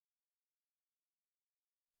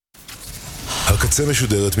הקצה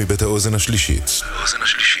משודרת מבית האוזן השלישית.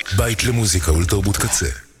 בית למוזיקה ולתרבות קצה.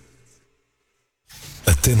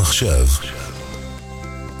 אתם עכשיו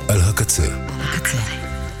על הקצה.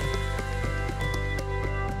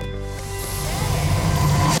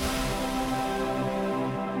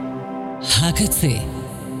 הקצה,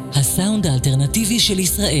 הסאונד האלטרנטיבי של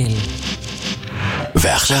ישראל.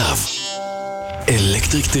 ועכשיו,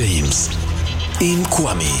 אלקטריק דרימס עם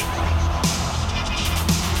קוואמי.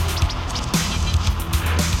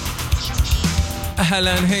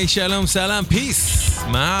 אהלן, היי, שלום, סלם, פיס.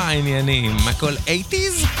 מה העניינים? הכל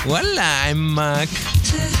 80s? וואלה, עמק.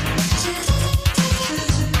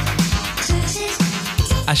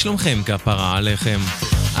 אשלומכם כפרה עליכם.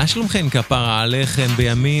 אשלומכם כפרה עליכם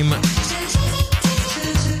בימים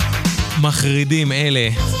מחרידים אלה.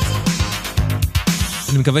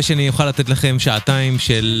 אני מקווה שאני אוכל לתת לכם שעתיים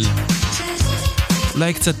של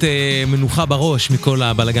אולי קצת מנוחה בראש מכל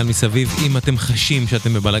הבלגן מסביב, אם אתם חשים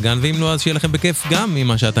שאתם בבלגן, ואם לא, אז שיהיה לכם בכיף גם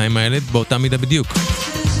עם השעתיים האלה, באותה מידה בדיוק.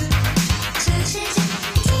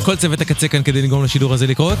 כל צוות הקצה כאן כדי לגרום לשידור הזה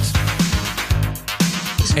לקרות.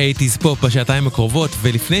 80's פופ בשעתיים הקרובות,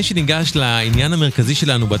 ולפני שניגש לעניין המרכזי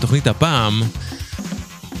שלנו בתוכנית הפעם,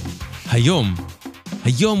 היום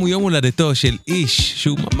הוא יום הולדתו של איש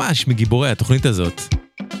שהוא ממש מגיבורי התוכנית הזאת.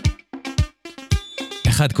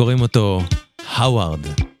 אחד קוראים אותו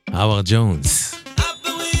הווארד ג'ונס.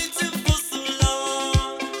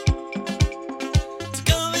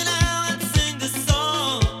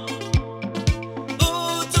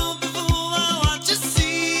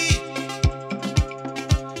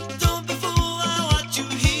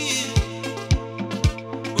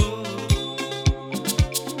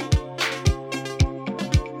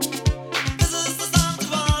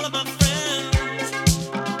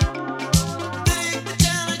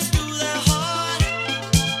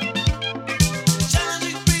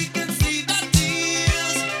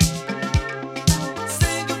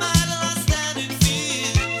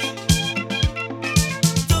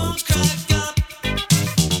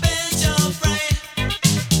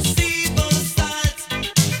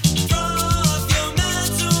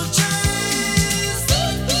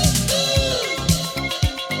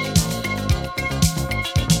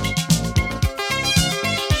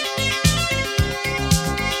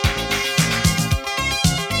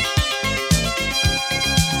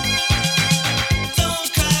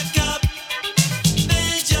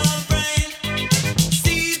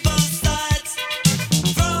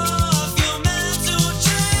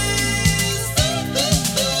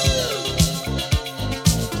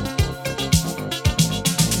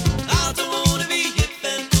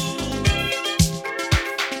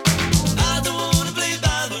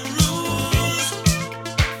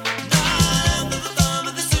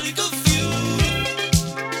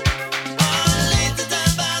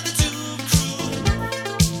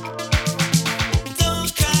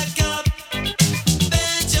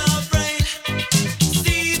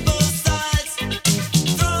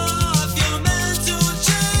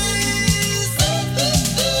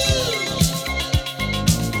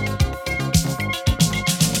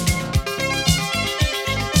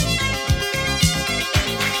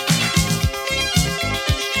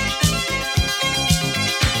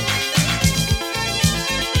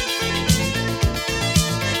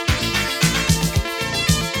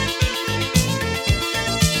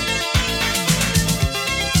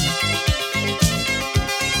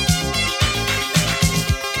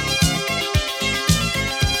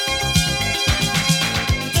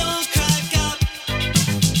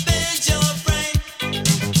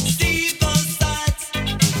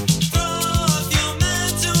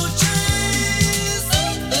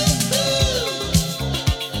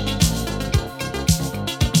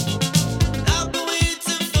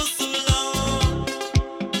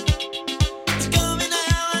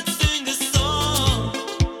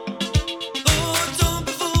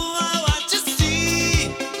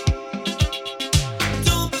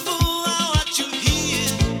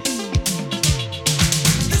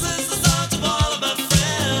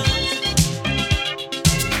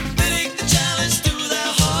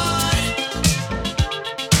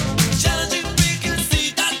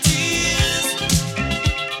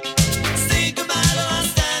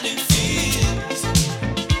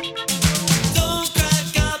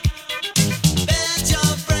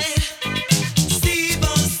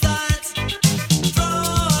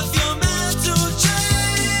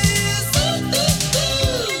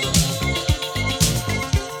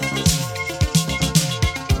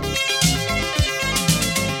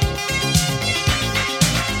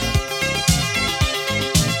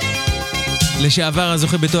 לשעבר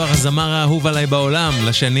הזוכה בתואר הזמר האהוב עליי בעולם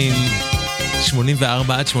לשנים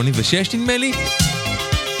 84 עד 86 נדמה לי.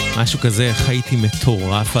 משהו כזה, חייתי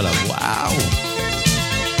מטורף עליו, וואו.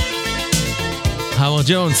 האוורד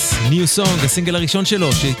ג'ונס, New Song, הסינגל הראשון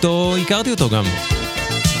שלו, שאיתו הכרתי אותו גם.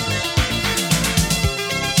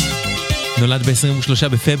 נולד ב-23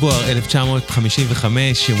 בפברואר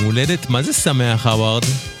 1955, יום הולדת, מה זה שמח, האוורד?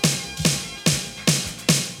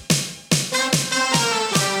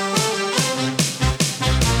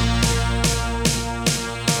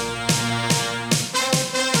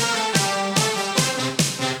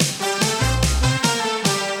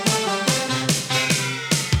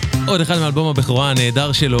 עוד אחד מאלבום הבכורה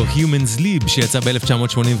הנהדר שלו, Human Sleep, שיצא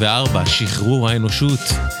ב-1984, שחרור האנושות.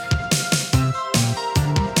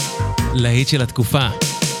 להיט של התקופה,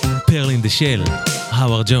 Pearl in the Shell,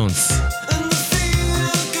 האוורד ג'ונס.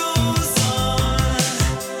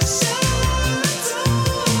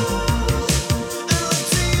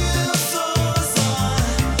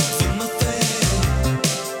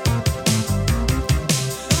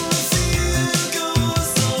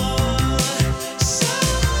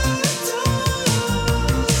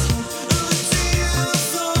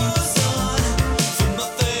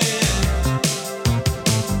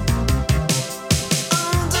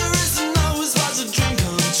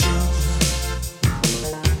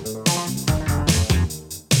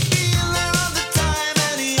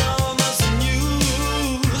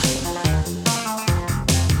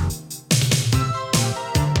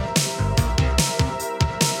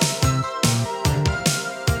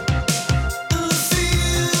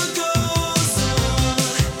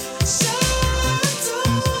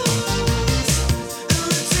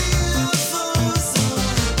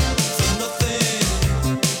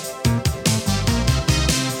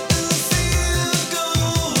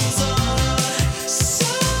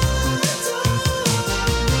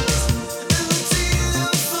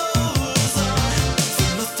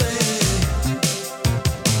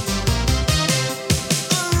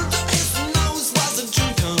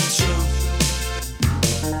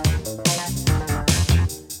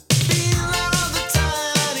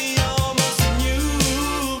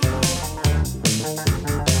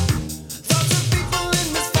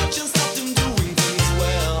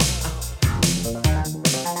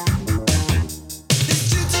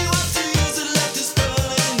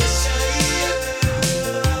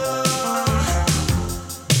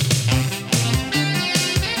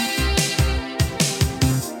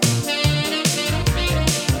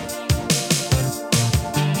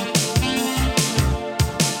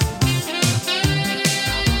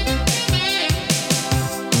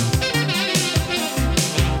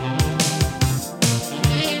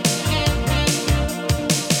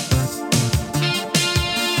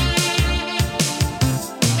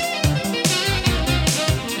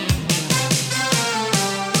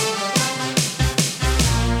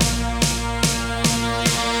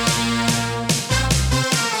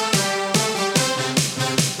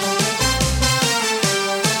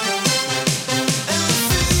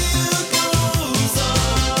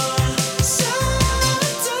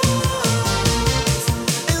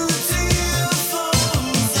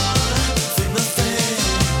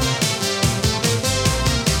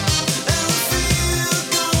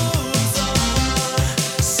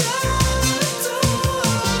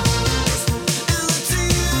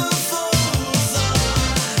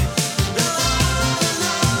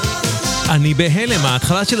 אני בהלם,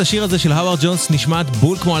 ההתחלה של השיר הזה של האוורד ג'ונס נשמעת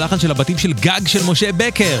בול כמו הלחן של הבתים של גג של משה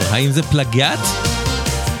בקר. האם זה פלגיאט?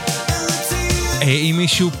 אם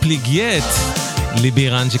מישהו פליגייט, ליבי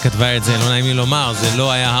רן שכתבה את זה, לא נעים לי לומר, זה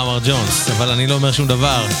לא היה האוורד ג'ונס, אבל אני לא אומר שום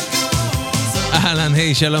דבר. אהלן,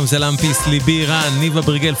 היי, שלום, סלם פיס, ליבי רן, ניבה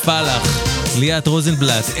ברגל פלח, ליאת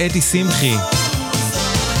רוזנבלט, אתי שמחי,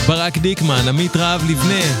 ברק דיקמן, עמית רעב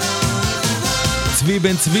לבנה, צבי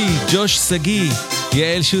בן צבי, ג'וש סגי,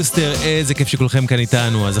 יעל שוסטר, איזה כיף שכולכם כאן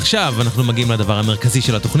איתנו. אז עכשיו אנחנו מגיעים לדבר המרכזי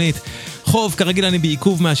של התוכנית. חוב, כרגיל אני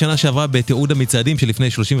בעיכוב מהשנה שעברה בתיעוד המצעדים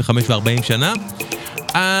שלפני 35 ו-40 שנה.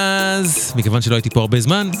 אז מכיוון שלא הייתי פה הרבה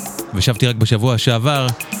זמן, ושבתי רק בשבוע שעבר,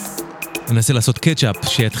 ננסה לעשות קאצ'אפ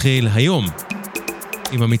שיתחיל היום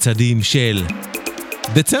עם המצעדים של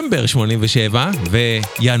דצמבר 87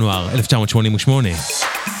 וינואר 1988.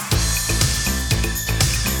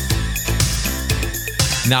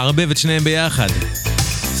 נערבב את שניהם ביחד.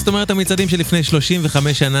 זאת אומרת המצעדים שלפני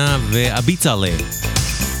 35 שנה והביצ'לה.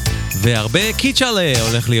 והרבה קיצ'לה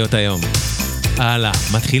הולך להיות היום. הלאה,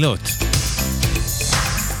 מתחילות.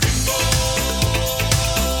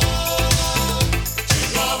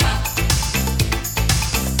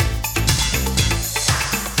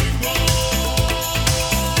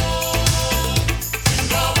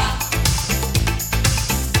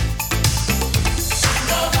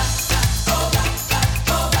 Over.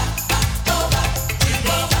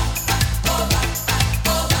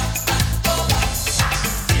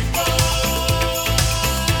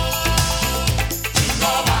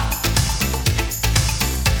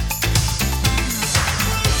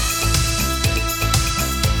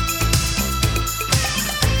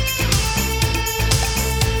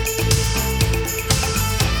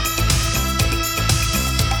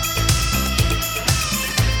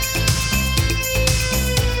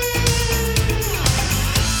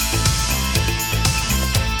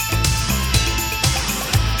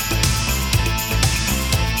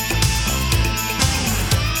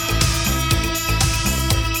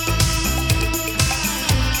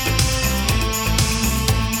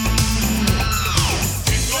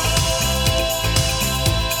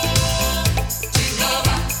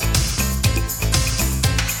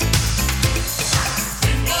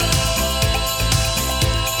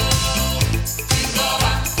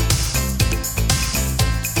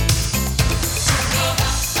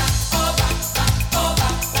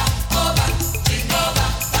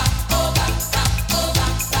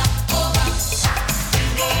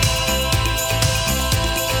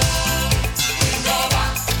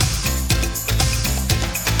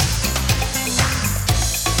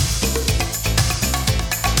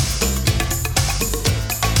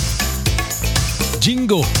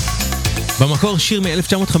 ג'ינגו. במקור שיר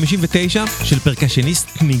מ-1959 של פרקשניסט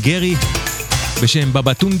ניגרי בשם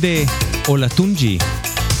בבטונדה אולטונג'י.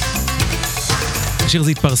 השיר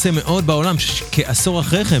זה התפרסם מאוד בעולם כעשור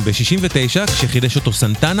אחרי כן, ב-69, כשחידש אותו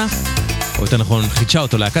סנטנה, או יותר נכון, חידשה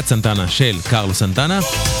אותו להקת סנטנה של קרלו סנטנה,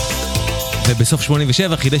 ובסוף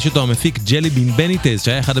 87 חידש אותו המפיק ג'לי בין בניטז,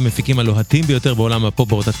 שהיה אחד המפיקים הלוהטים ביותר בעולם הפופ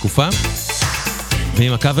באותה תקופה,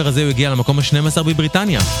 ועם הקאבר הזה הוא הגיע למקום ה-12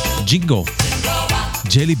 בבריטניה. ג'ינגו,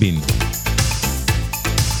 ג'לי בין.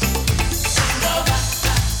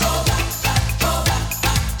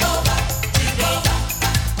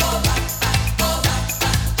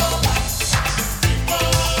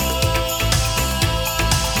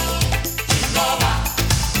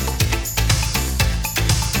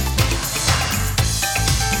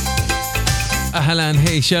 אהלן,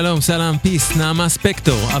 היי, שלום, סלאם, פיס, נעמה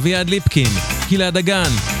ספקטור, אביעד ליפקין, גילה דגן,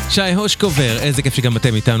 שי הושקובר, איזה כיף שגם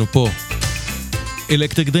אתם איתנו פה.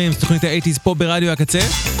 אלקטריק דרימס, תוכנית ה-80s פה ברדיו הקצה.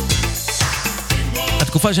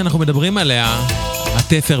 התקופה שאנחנו מדברים עליה,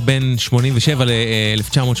 התפר בין 87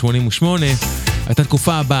 ל-1988, הייתה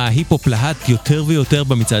תקופה בה ההיפ-הופ להט יותר ויותר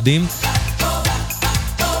במצעדים.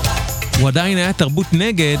 הוא עדיין היה תרבות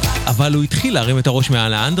נגד, אבל הוא התחיל להרים את הראש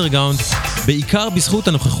מעל האנדרגאונד, בעיקר בזכות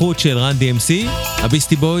הנוכחות של רן DMC,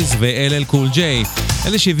 הביסטי בויז ו-LL קול ג'יי,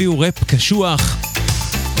 אלה שהביאו ראפ קשוח,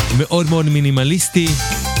 מאוד מאוד מינימליסטי,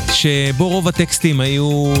 שבו רוב הטקסטים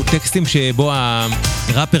היו טקסטים שבו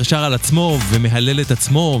הראפר שר על עצמו ומהלל את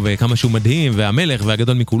עצמו וכמה שהוא מדהים והמלך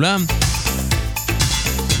והגדול מכולם,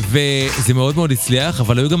 וזה מאוד מאוד הצליח,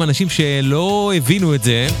 אבל היו גם אנשים שלא הבינו את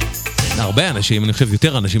זה, הרבה אנשים, אני חושב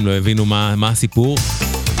יותר אנשים לא הבינו מה הסיפור,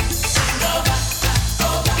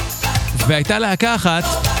 והייתה להקה אחת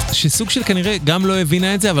שסוג של כנראה גם לא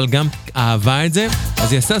הבינה את זה, אבל גם אהבה את זה,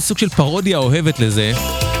 אז היא עשתה סוג של פרודיה אוהבת לזה,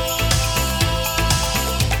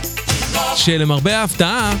 שלמרבה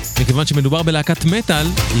ההפתעה, מכיוון שמדובר בלהקת מטל,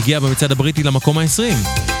 הגיעה במצעד הבריטי למקום ה-20.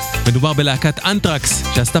 מדובר בלהקת אנטרקס,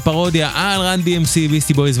 שעשתה פרודיה על רן DMC,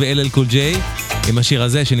 ביסטי בויז ו-LL קול ג'יי, עם השיר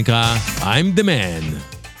הזה שנקרא I'm the Man.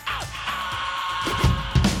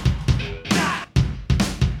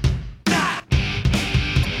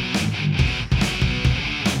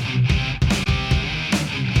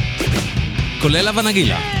 כולל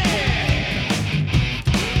הוונגילה.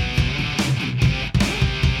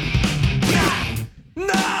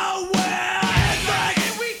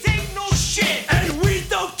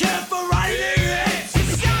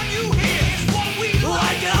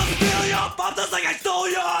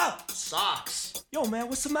 Yo, man,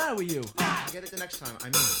 what's the matter with you? Get it the next time, I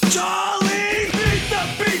mean. Charlie!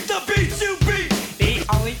 Beat the beats you beat! The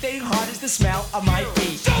only thing hard is the smell of my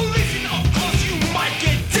feet. Don't listen, of course you might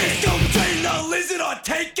get dissed. Don't train the lizard or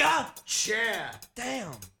take a share.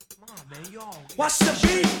 Damn. Come on, man, yo. What's the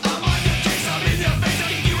beat? I'm on your case, I'm in your face, I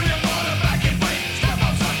kick you in your border back and wait. Step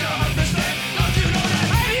up, sucker, understand? Don't you know that?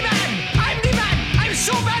 I'm the man! I'm the man! I'm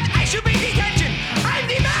so bad, I should be detention! I'm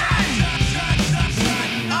the man!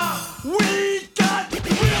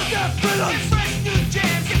 Villains. Fresh new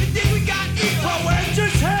jams, everything we got equal. Well, where's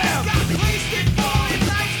his hair? Got wasted, falling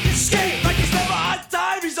like escape. Like he's never on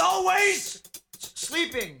time, he's always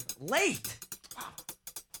sleeping late.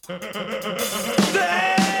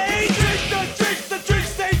 They drink the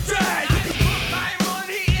drinks they drag. I put my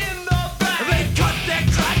money in the bag. They cut their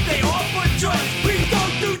crack, they offer drugs. We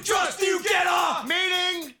don't do drugs, do you get off?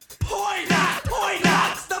 Meaning, point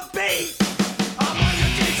that's the beat. I'm on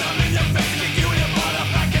your case, I'm in your face, kick you in your butt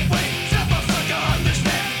back and wait. Step up, sucker,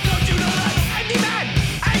 understand? Don't you know that? I'm the man,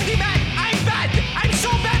 I'm bad. I'm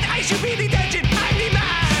so bad, I should be detention. I'm the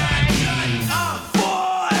man. For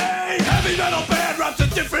a heavy metal band raps a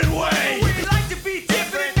different way. We like to be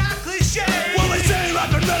different, not cliche. Well, they say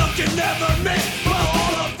rap and metal can never mix. Well,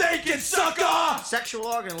 all of they can suck off. Sexual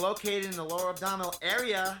organ located in the lower abdominal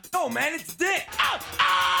area. No, man, it's dick.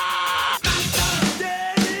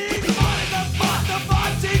 Daddy, the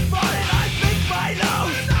fighting fight. I think my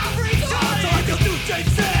nose. So I can do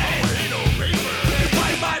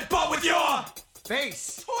fight my butt with your face.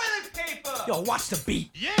 Toilet paper. Yo, watch the beat.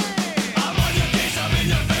 Yeah. I'm on your case, I'm in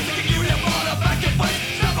your face, kick you in your border back and fight.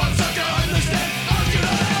 Step on, sucker, understand? Don't you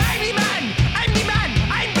know that? I'm the man,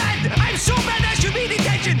 I'm bad, I'm so bad I should be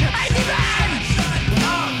detention. I'm the man.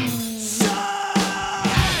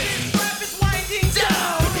 This rap is winding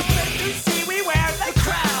down. You see, we wear the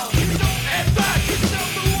crown. And back is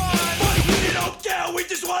number one. But we don't care, we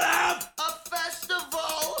just wanna have A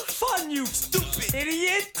festival. fun, you stupid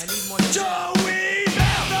idiot. I need more. Joey,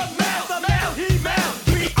 the male, he male.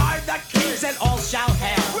 We are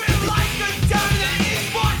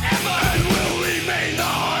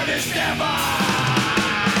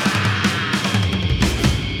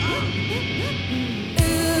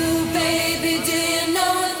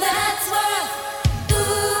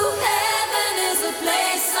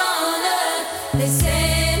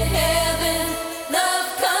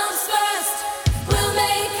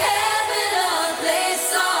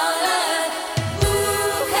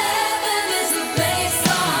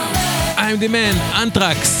I'm the Man,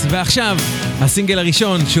 אנטרקס. ועכשיו, הסינגל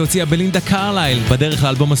הראשון שהוציאה בלינדה קרלייל בדרך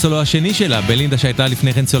לאלבום הסולו השני שלה. בלינדה שהייתה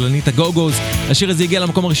לפני כן סולנית הגו-גוז. השיר הזה הגיע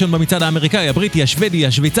למקום הראשון במצעד האמריקאי, הבריטי, השוודי,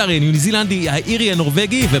 השוויצרי, הניו זילנדי, האירי,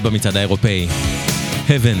 הנורווגי ובמצעד האירופאי.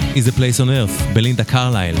 Heaven is a place on earth, בלינדה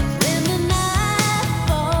קרלייל.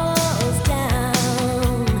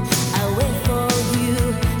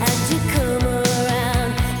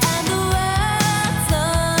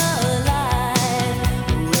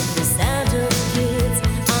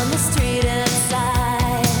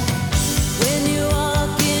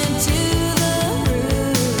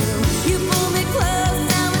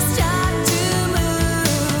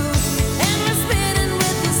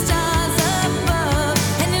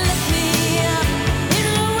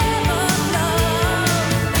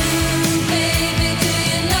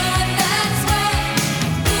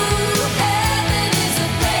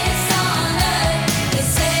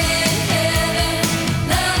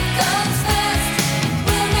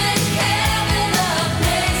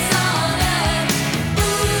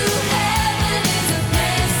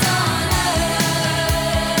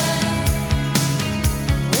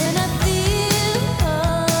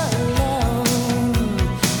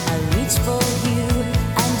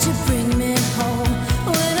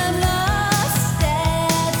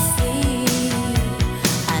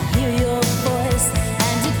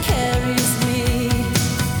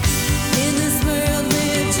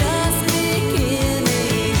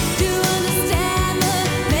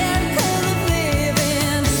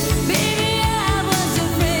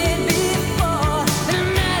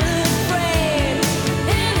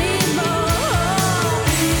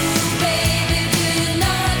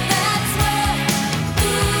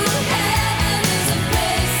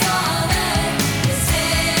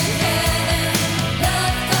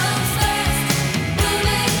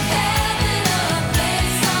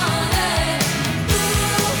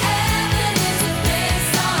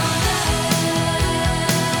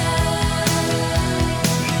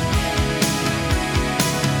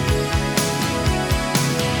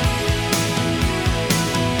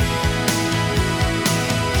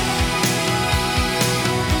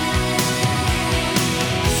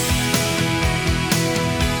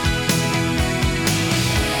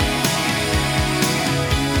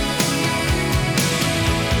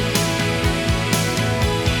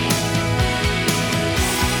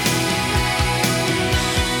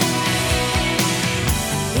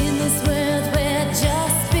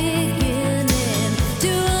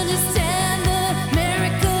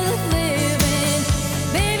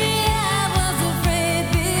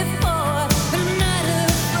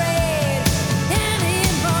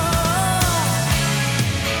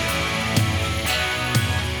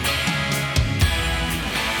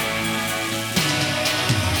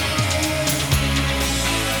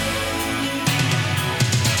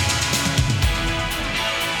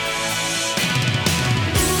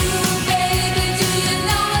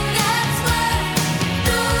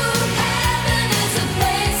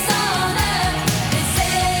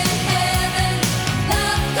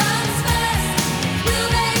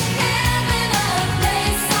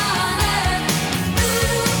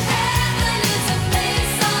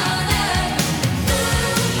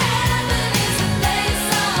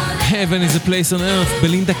 Heaven is a place on earth,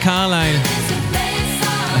 בלינדה קרלייל.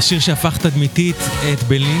 השיר שהפך תדמיתית את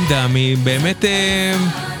בלינדה מבאמת,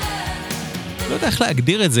 לא יודע איך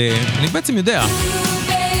להגדיר את זה, אני בעצם יודע,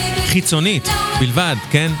 חיצונית בלבד,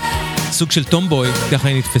 כן? סוג של טומבוי, ככה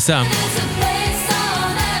היא נתפסה,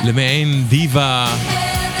 למעין דיבה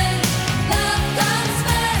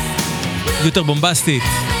יותר בומבסטית,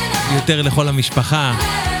 יותר לכל המשפחה.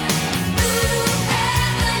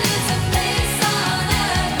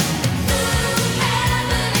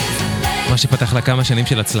 מה שפתח לה כמה שנים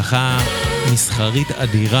של הצלחה מסחרית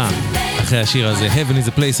אדירה אחרי השיר הזה, Heaven is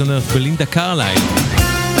a place on earth, בלינדה קרלייל.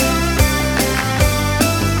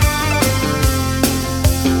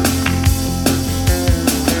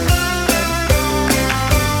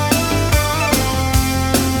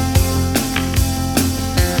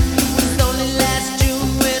 Friday night.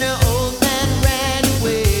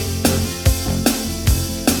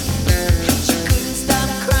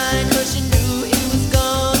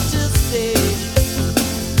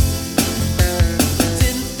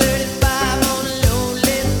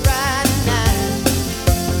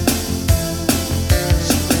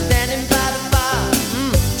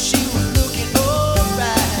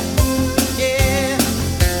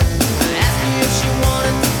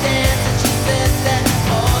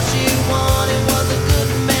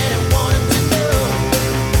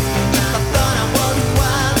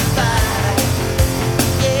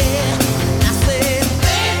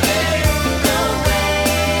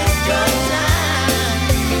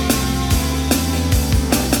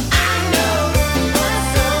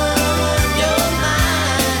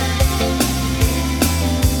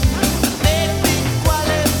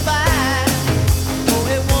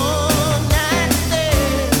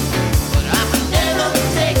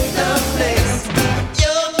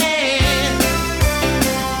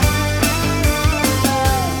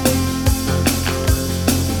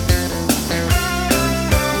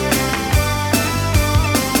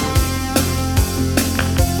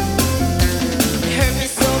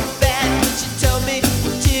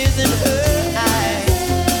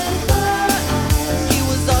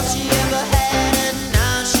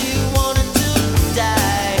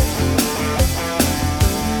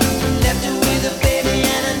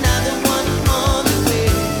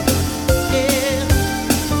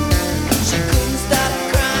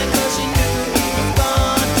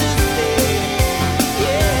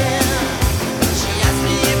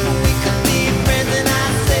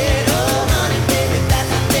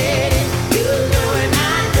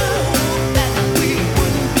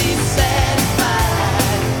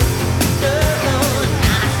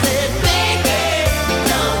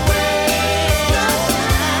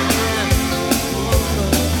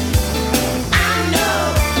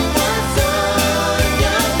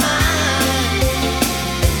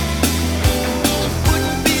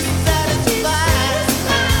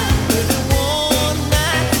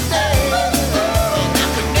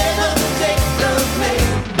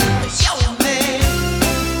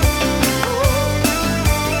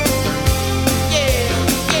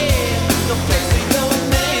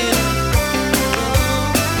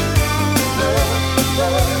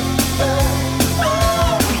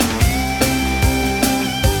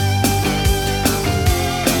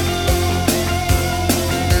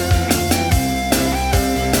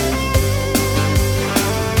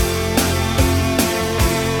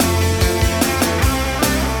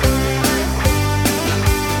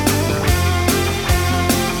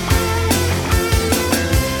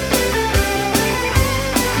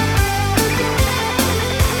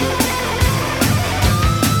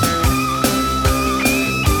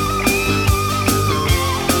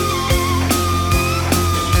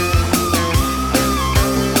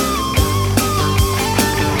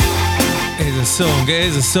 סונג,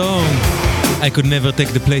 איזה סונג. I could never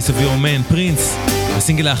take the place of your man, פרינס.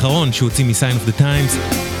 הסינגל האחרון שהוציא מ-Sign of the Times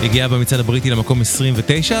הגיע במצעד הבריטי למקום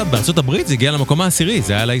 29, בארצות הברית זה הגיע למקום העשירי,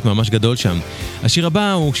 זה היה להיט ממש גדול שם. השיר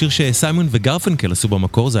הבא הוא שיר שסיימון וגרפנקל עשו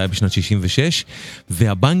במקור, זה היה בשנת 66,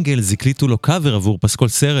 והבנגלס הקליטו לו קאבר עבור פסקול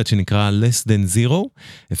סרט שנקרא Less Than Zero.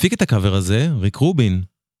 הפיק את הקאבר הזה ריק רובין,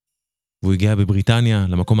 והוא הגיע בבריטניה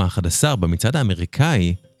למקום ה-11 במצעד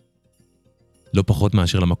האמריקאי, לא פחות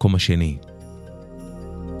מאשר למקום השני.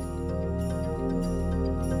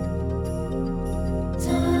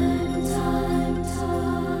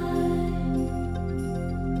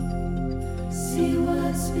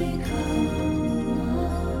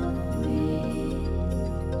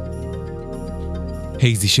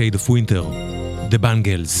 Hazy Shade of Winter, The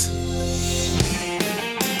Bangles.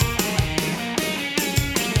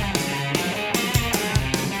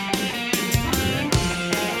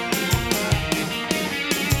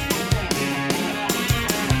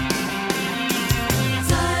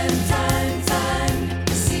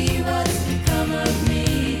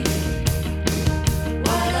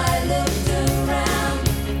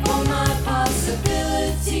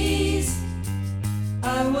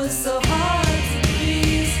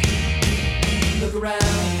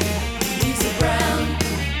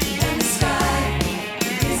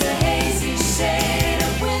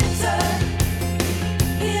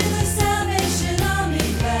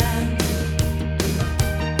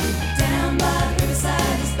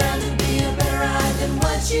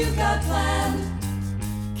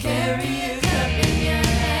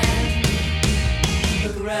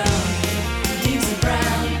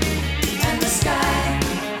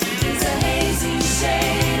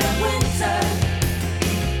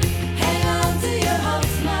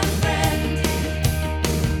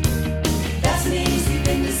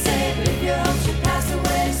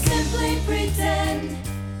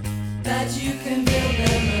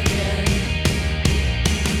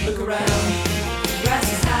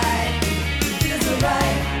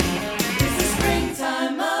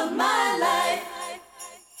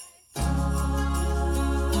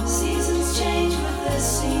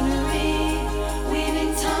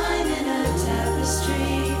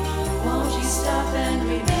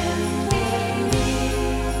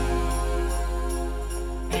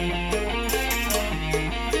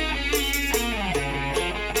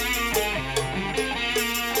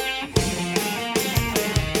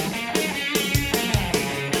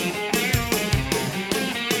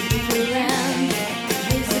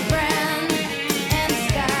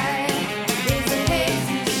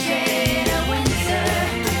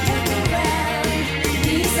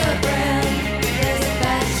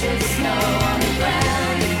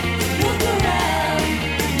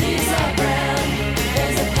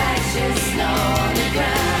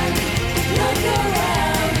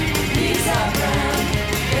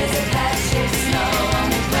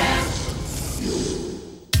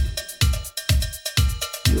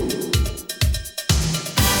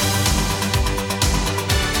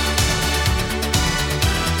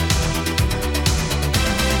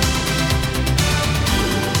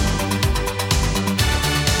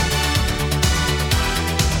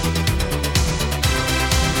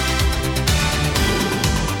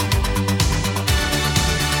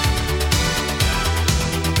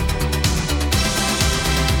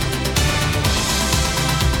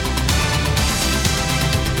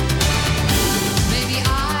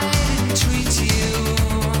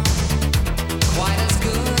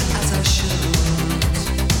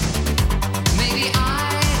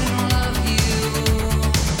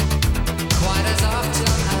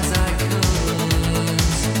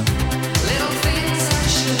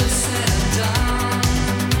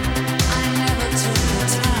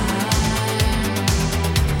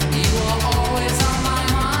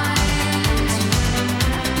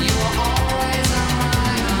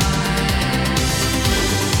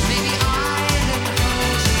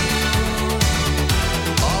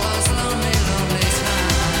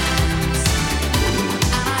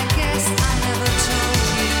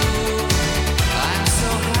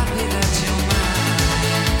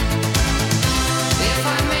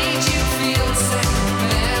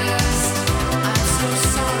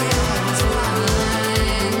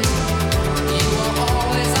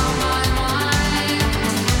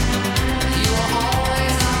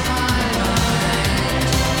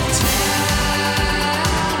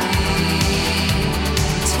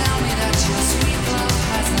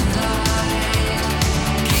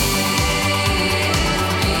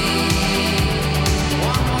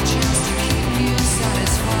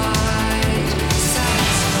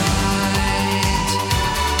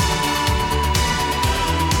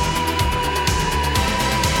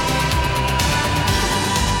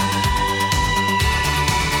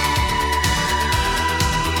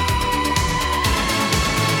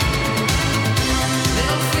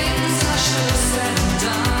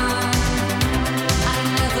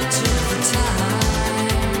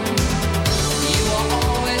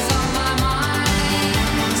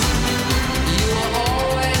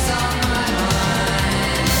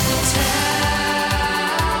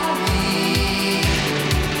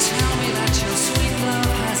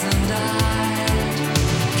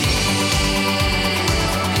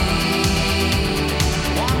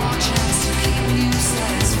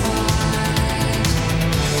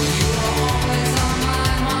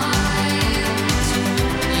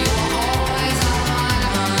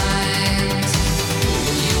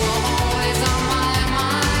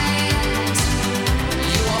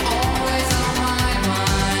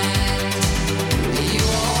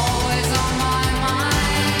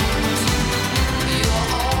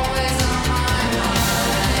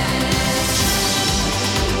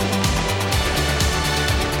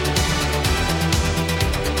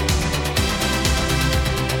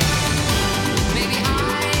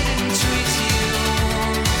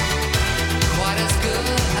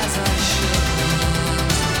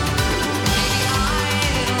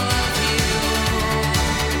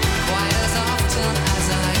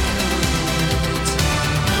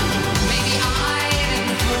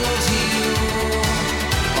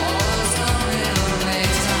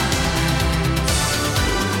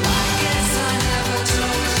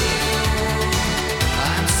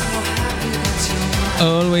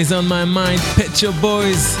 Always on my mind, Pet Shop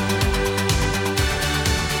Boys.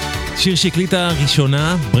 שיר שהקליטה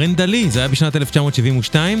ראשונה, ברנדה לי, זה היה בשנת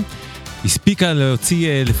 1972. הספיקה להוציא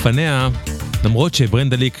לפניה, למרות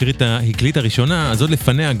שברנדה לי הקליטה ראשונה, אז עוד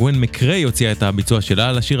לפניה גווין מקריי הוציאה את הביצוע שלה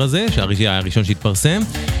על השיר הזה, שהשיר היה הראשון שהתפרסם.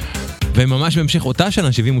 וממש בהמשך אותה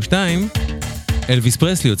שנה, 72, אלוויס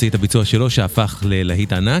פרסלי הוציא את הביצוע שלו שהפך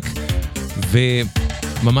ללהיט ענק.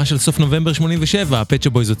 וממש על סוף נובמבר 87, הפט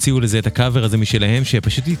שופ בויז הוציאו לזה את הקאבר הזה משלהם,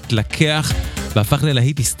 שפשוט התלקח והפך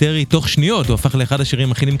ללהיט היסטרי תוך שניות. הוא הפך לאחד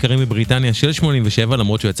השירים הכי נמכרים בבריטניה של 87,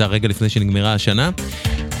 למרות שהוא יצא רגע לפני שנגמרה השנה.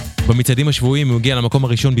 במצעדים השבועיים הוא הגיע למקום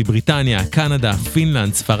הראשון בבריטניה, קנדה,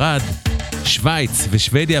 פינלנד, ספרד, שוויץ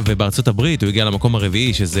ושוודיה, ובארצות הברית הוא הגיע למקום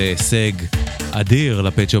הרביעי, שזה הישג אדיר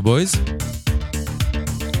לפט שופ בויז.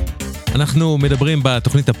 אנחנו מדברים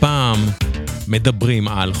בתוכנית הפעם,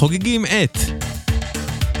 חוגגים את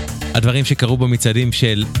הדברים שקרו במצעדים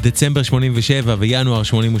של דצמבר 87 וינואר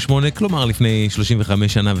 88, כלומר לפני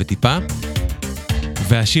 35 שנה וטיפה.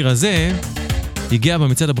 והשיר הזה הגיע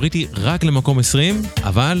במצעד הבריטי רק למקום 20,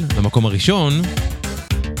 אבל למקום הראשון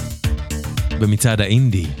במצעד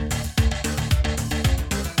האינדי.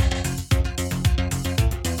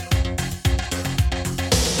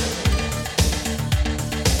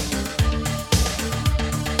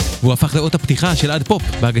 הוא הפך לאות הפתיחה של עד פופ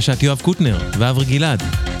בהגשת יואב קוטנר ואברי גלעד.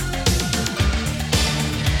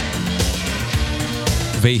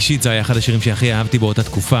 ואישית זה היה אחד השירים שהכי אהבתי באותה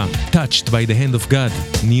תקופה. Touched by the hand of God,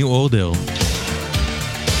 New Order.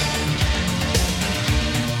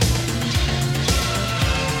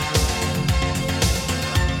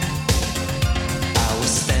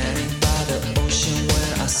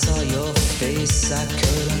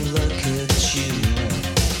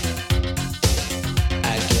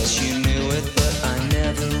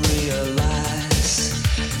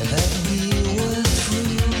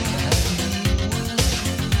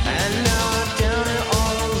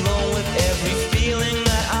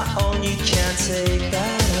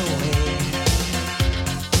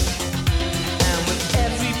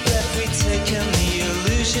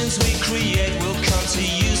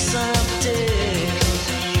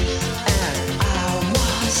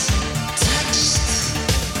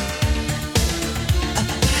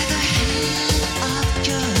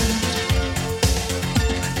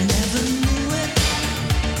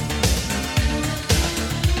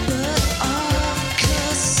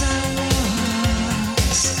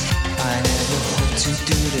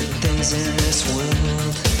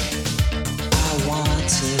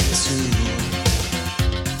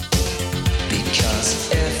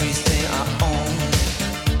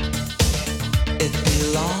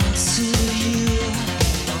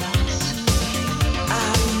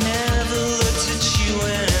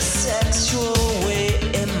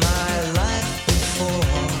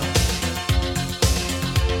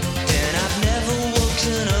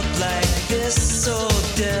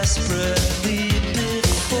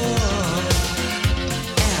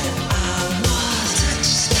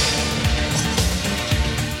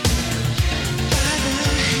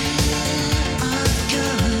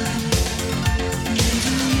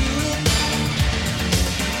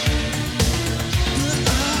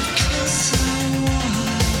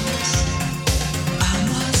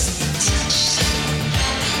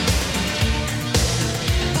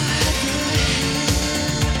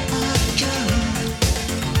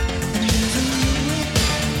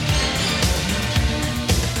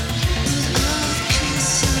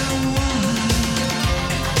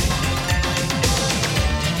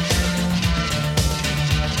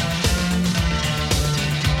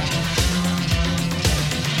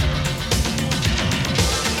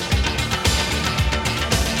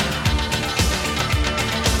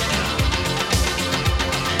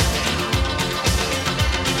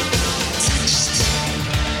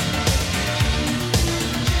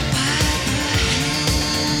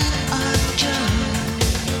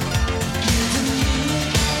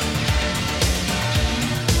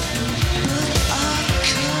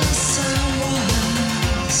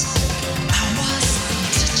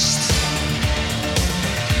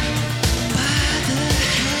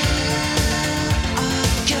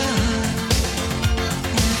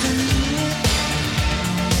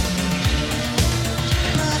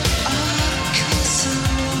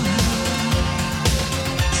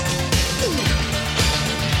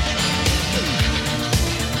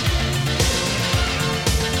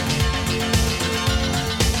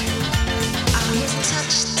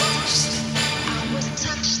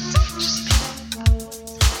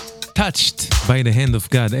 Touched by the hand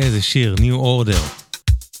of God, איזה שיר, New Order.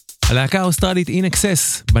 הלהקה האוסטרלית In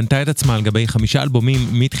Excess בנתה את עצמה על גבי 5 אלבומים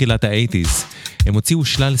מתחילת ה-80s. הם הוציאו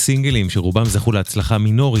שלל סינגלים שרובם זכו להצלחה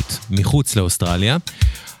מינורית מחוץ לאוסטרליה,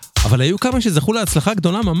 אבל היו כמה שזכו להצלחה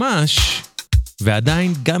גדולה ממש,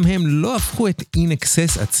 ועדיין גם הם לא הפכו את In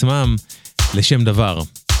Excess עצמם לשם דבר.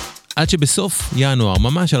 עד שבסוף ינואר,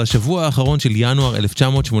 ממש על השבוע האחרון של ינואר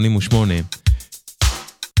 1988,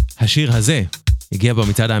 השיר הזה הגיע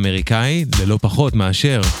במצעד האמריקאי ללא פחות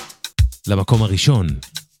מאשר למקום הראשון.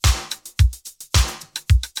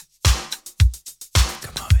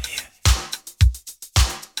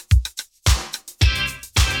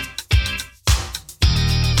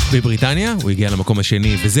 בבריטניה הוא הגיע למקום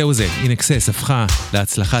השני, וזהו זה, In Excess הפכה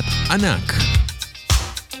להצלחת ענק.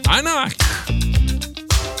 ענק!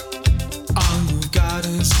 All you got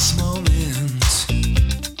is this moment.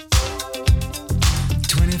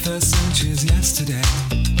 21st century is yesterday.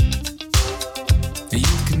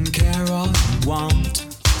 You can care all you want.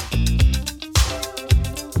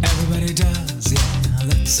 Everybody does, yeah,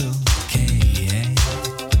 that's okay, yeah.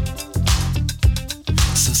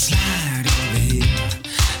 So slide over here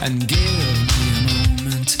and give me a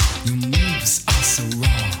moment. Your moves are so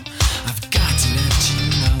raw. I've got to let you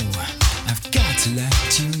know. I've got to let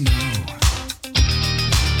you know.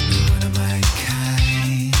 You're one of my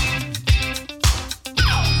kind.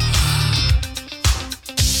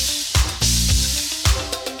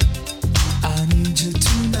 I need you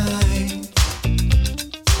tonight,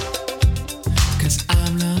 'cause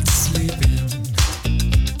I'm not sleeping.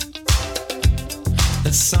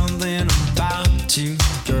 There's something about you,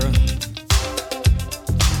 girl,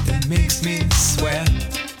 that makes me sweat.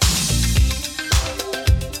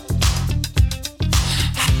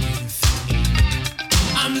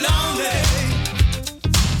 I'm lonely.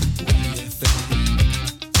 What do you think?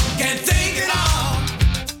 Can't think at all.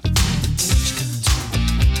 What you gonna do?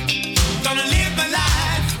 Gonna live my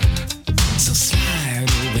life. So slide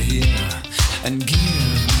over here and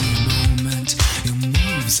give me a moment. Your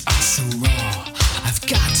moves are so raw. I've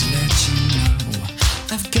got to let you know.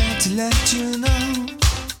 I've got to let you know.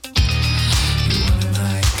 You're one of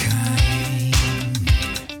my kind.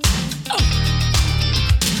 Oh.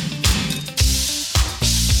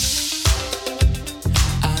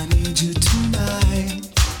 I need you tonight,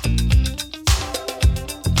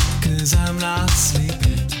 'cause I'm not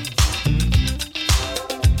sleeping.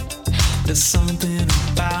 There's something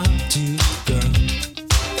about you, girl,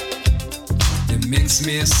 that makes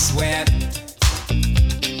me sweat.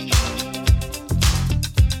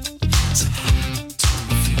 So how do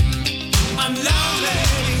you feel? I'm lonely.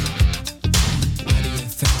 What do you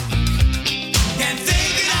think? Can't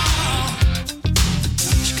think at all.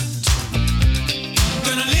 What you gonna do?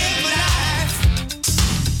 Gonna live my life.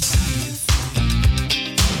 How do you feel?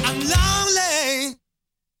 I'm lonely.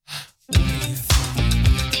 What do you think?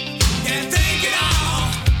 Can't think at all.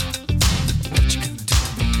 What you gonna do?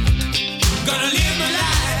 Gonna live my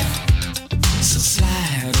life. So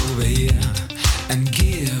slide over here and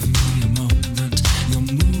give me a moment. Your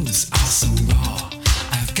moves are so raw.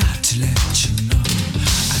 I've got to let you know.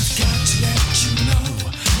 I've got to let you know.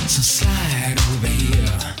 So slide over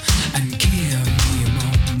here and give me a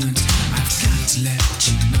moment. I've got to let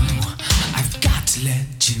you know. I've got to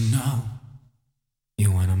let you know.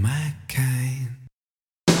 You're one of my kind.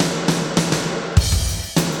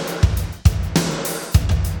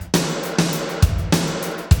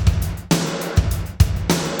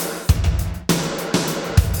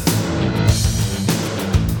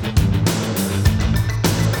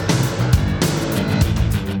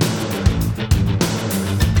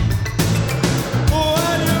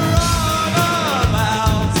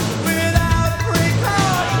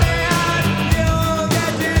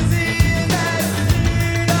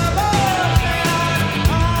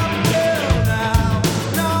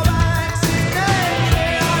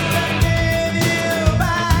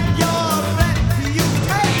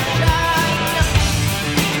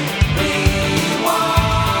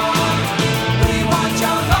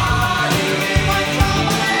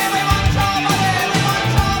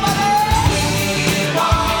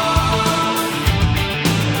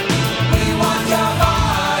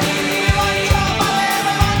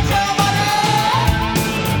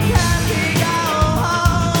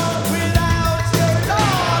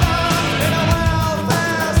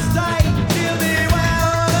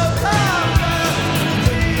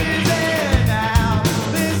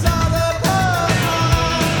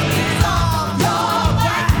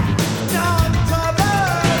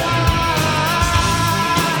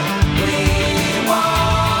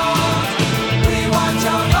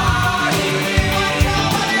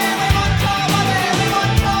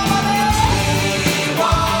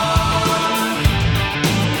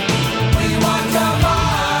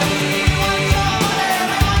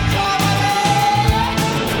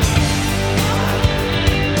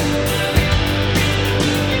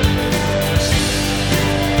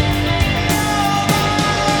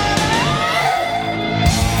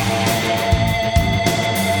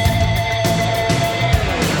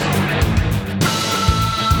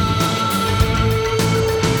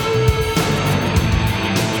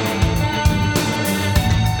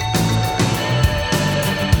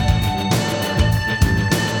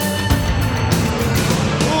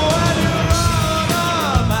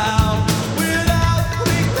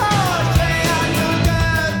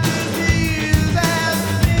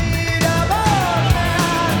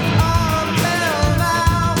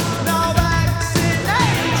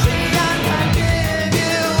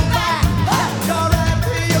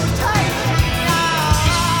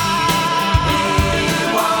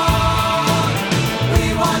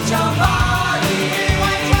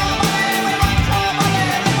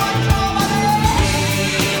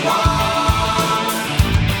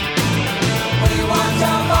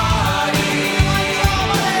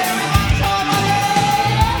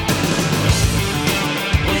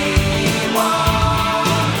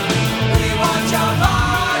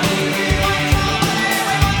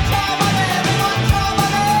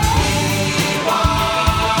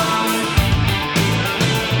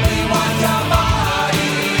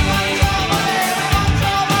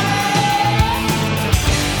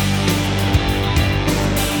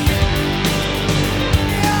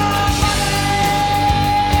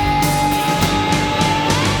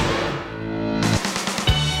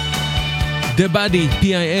 The Body,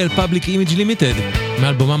 PIL, Public Image Limited,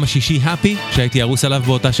 מאלבומם השישי Happy, שהייתי ארוס עליו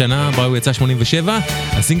באותה שנה, בה הוא יצא 87.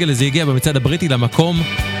 הסינגל הזה הגיע במצעד הבריטי למקום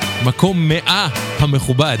 100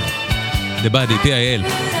 המכובד. The Body, PIL.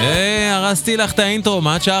 הרסתי לך את האינטרו,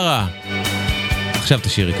 מה את שרה? עכשיו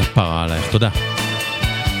תשירי כפרה עלייך, תודה.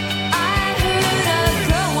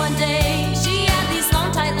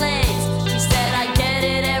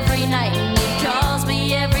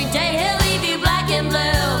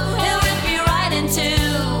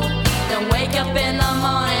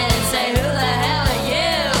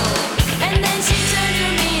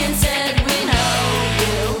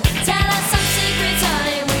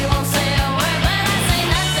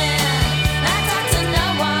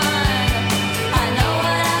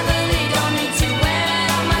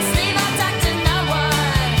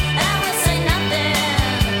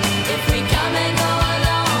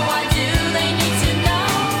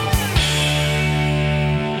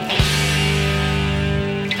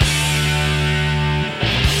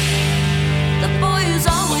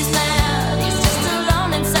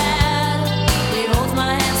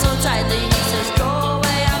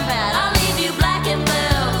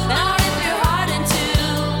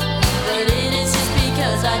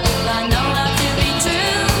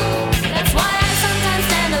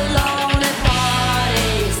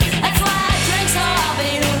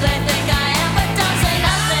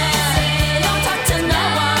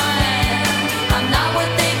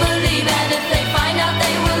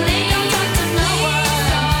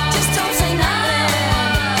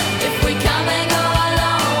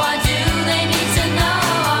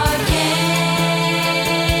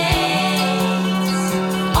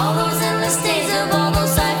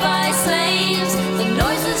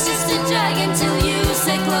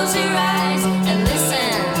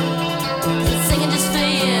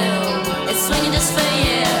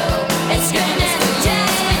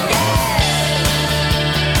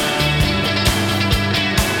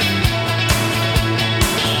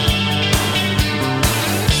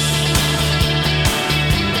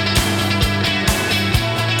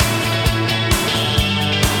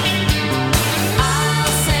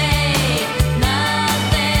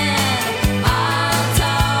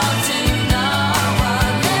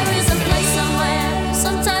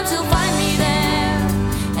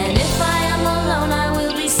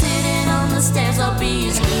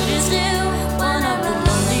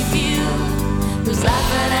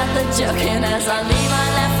 Joking as I leave my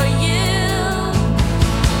life for you.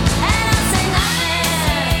 And I say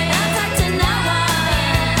nothing, I talk to no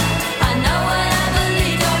one. I know what I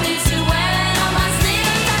believe, don't need to wear it on my sleeve.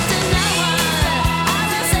 I talk to no one, I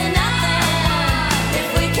will say nothing. If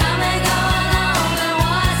we come and go alone, then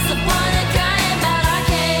what's the point of crying about our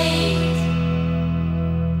case?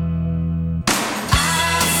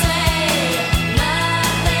 I'll say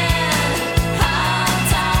nothing, I'll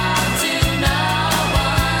talk to no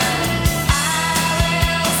one.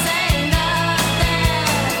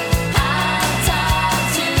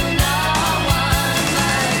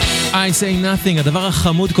 I say nothing, הדבר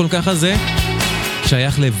החמוד כל כך הזה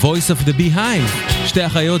שייך ל-Voice of the Beehive, שתי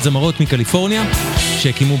אחיות זמרות מקליפורניה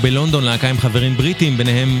שהקימו בלונדון להקה עם חברים בריטים,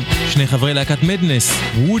 ביניהם שני חברי להקת מדנס,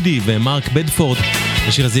 וודי ומרק בדפורד.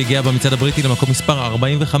 השיר הזה הגיע במצעד הבריטי למקום מספר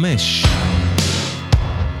 45.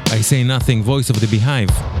 I say nothing, Voice of the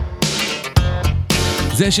Beehive.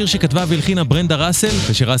 זה השיר שכתבה והלחינה ברנדה ראסל,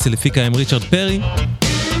 ושראסל הפיקה עם ריצ'רד פרי,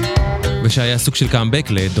 ושהיה סוג של קאמבק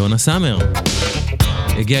לדונה סאמר.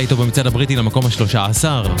 הגיע איתו במצעד הבריטי למקום ה-13.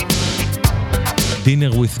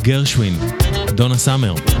 Dinner with Gershwin, דונה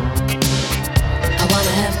סאמר. I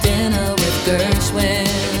wanna have dinner with Gershwin.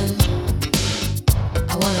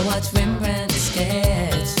 I wanna watch Rembrandt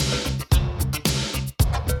sketch.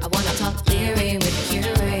 I wanna talk theory with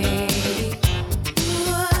Curie.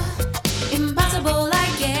 Ooh, impossible, I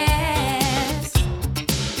guess.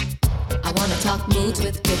 I wanna talk moods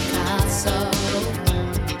with Picasso.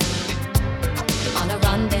 On a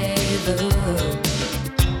rendezvous.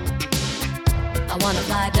 I wanna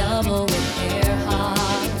fly double with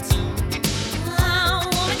Earhart. I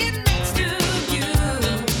wanna get next to you.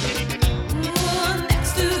 Ooh,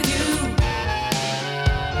 next to you.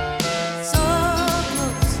 So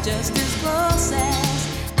close, just as close as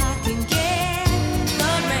I can get.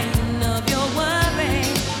 The rain of your worry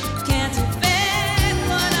can't affect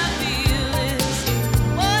what I feel is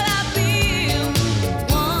what I feel.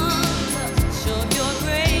 One touch of your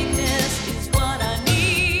greatness is what I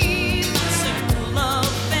need. My circle of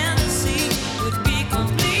fantasy would be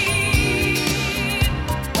complete.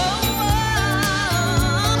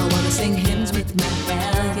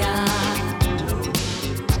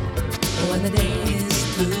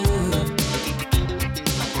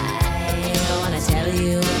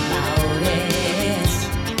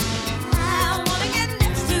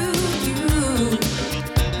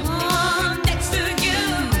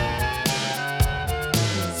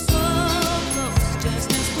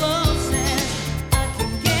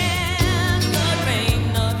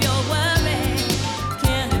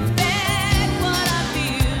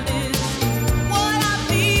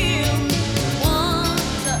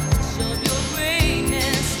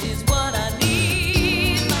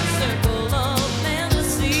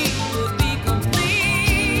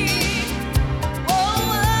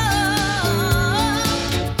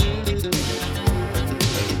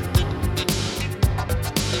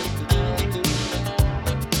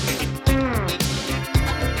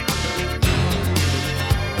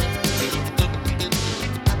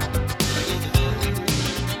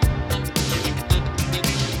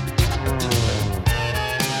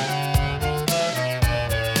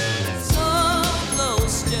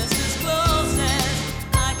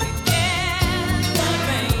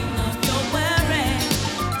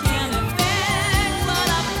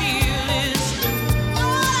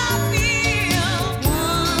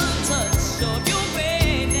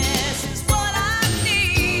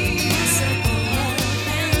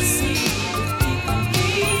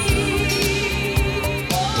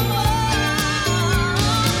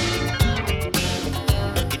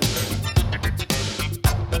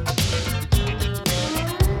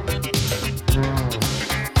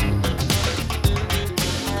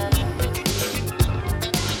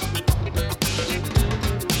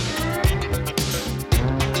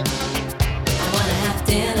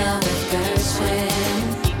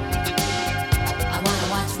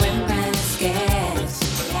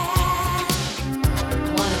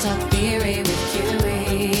 theory with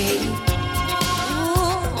Curie.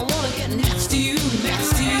 Ooh, I wanna get next to you,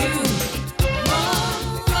 next to you.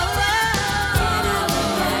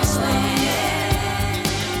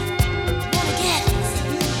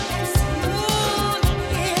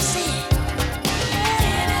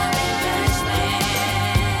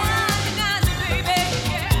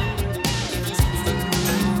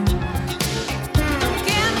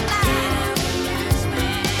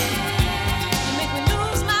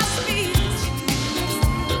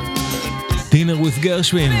 Dinner with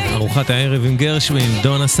גרשווין, ארוחת הערב עם גרשווין,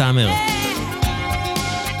 דונה סאמר.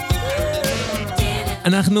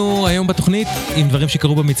 אנחנו היום בתוכנית עם דברים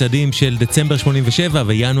שקרו במצעדים של דצמבר 87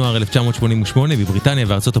 וינואר 1988 בבריטניה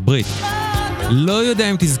וארצות הברית. לא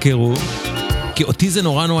יודע אם תזכרו, כי אותי זה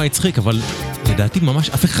נורא הצחיק, אבל לדעתי ממש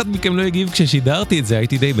אף אחד מכם לא הגיב כששידרתי את זה,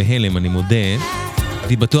 הייתי די בהלם, אני מודה.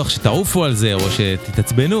 הייתי בטוח שתעופו על זה או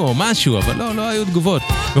שתתעצבנו או משהו, אבל לא היו תגובות.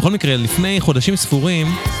 בכל מקרה, לפני חודשים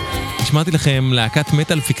ספורים השמעתי לכם להקת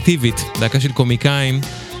מטל פיקטיבית, להקה של קומיקאים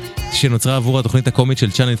שנוצרה עבור התוכנית הקומית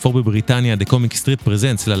של צ'אנל 4 בבריטניה, The Comic Street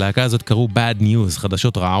Presents. ללהקה הזאת קראו Bad News,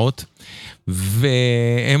 חדשות רעות,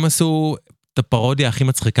 והם עשו את הפרודיה הכי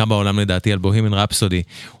מצחיקה בעולם לדעתי על בוהמיאן רפסודי.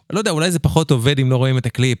 לא יודע, אולי זה פחות עובד אם לא רואים את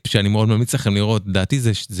הקליפ, שאני מאוד ממליץ לכם לראות, דעתי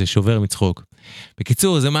זה שובר מצחוק.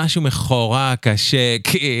 בקיצור, זה משהו מכורה, קשה,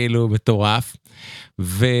 כאילו מטורף,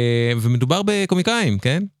 ומדובר בקומיקאים,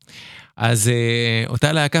 כן? אז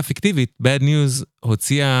אותה להקה פיקטיבית, Bad News,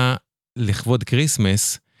 הוציאה לכבוד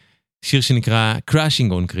קריסמס, שיר שנקרא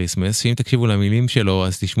Crashing on Christmas, שאם תקשיבו למילים שלו,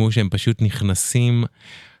 אז תשמעו שהם פשוט נכנסים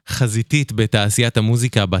חזיתית בתעשיית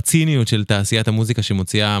המוזיקה, בציניות של תעשיית המוזיקה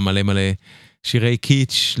שמוציאה מלא שירי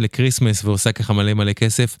קיץ' לקריסמס, ועושה ככה מלא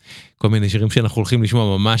כסף, כל מיני שירים שאנחנו הולכים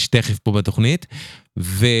לשמוע ממש תכף פה בתוכנית,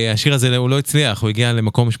 והשיר הזה הוא לא הצליח, הוא הגיע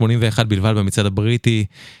למקום 81 בלבד במצעד הבריטי,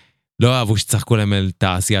 לא אהבו שצחקו להם על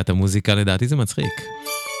תעשיית המוזיקה, לדעתי זה מצחיק.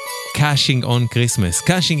 Cashing on Christmas,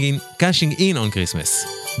 cashing in on Christmas,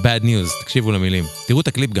 Bad News, תקשיבו למילים, תראו את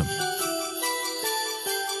הקליפ גם.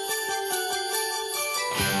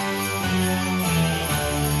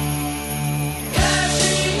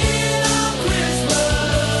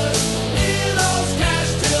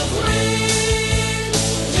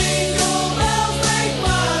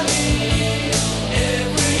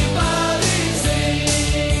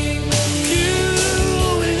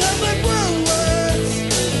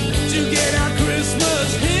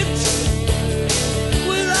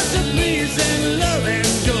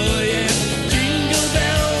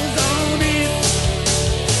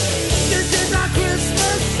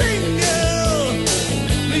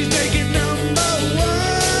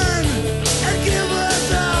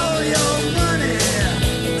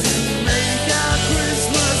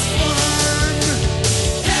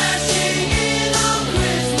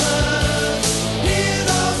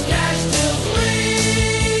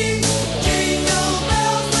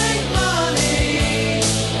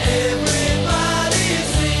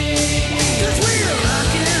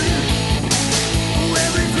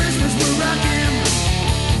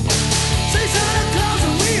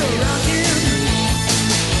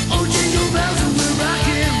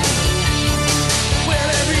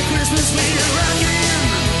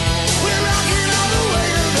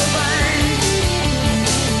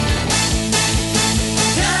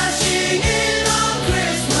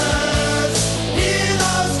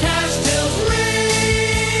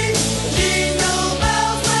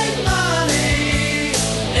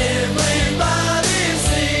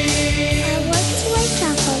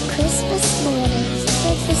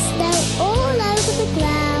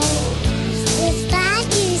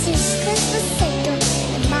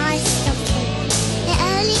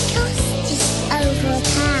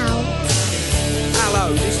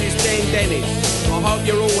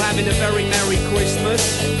 having a very Merry Christmas.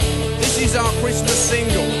 This is our Christmas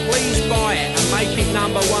single. Please buy it and make it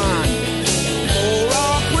 #1 for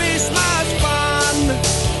our Christmas fun.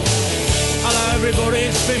 Hello everybody,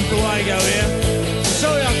 it's Finn Fuego here.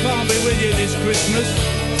 Sorry I can't be with you this Christmas,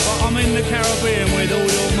 but I'm in the Caribbean with all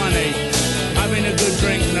your money, having a good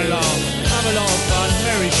drink and a laugh. Have a lot of fun.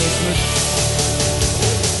 Merry Christmas.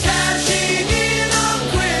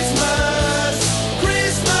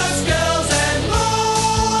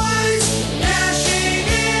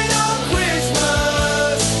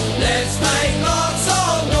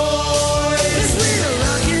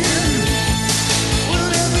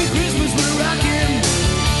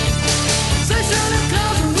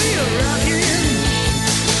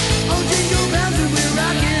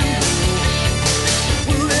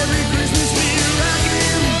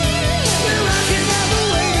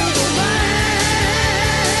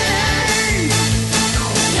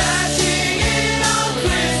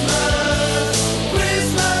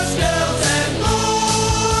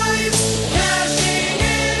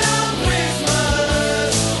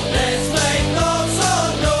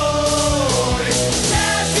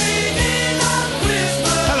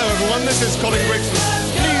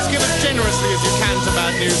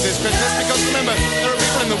 news this Christmas because remember, there are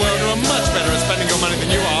people in the world who are much better at spending your money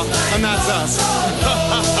than you are, and that's us.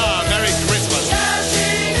 Merry Christmas.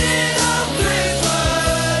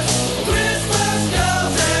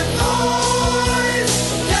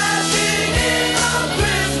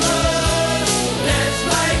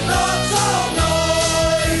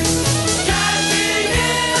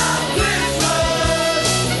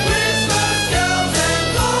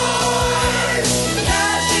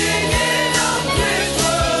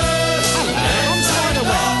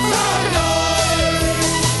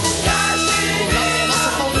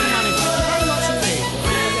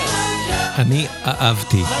 אני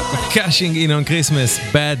אהבתי. Cashing in on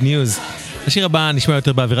Christmas, bad news. השיר הבא נשמע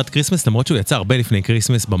יותר באווירת קריסמס, למרות שהוא יצא הרבה לפני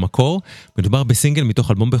קריסמס במקור. מדובר בסינגל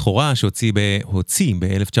מתוך אלבום בכורה שהוציא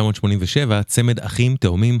ב-1987 צמד אחים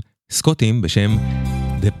תאומים סקוטים בשם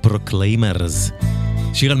The Proclaimers.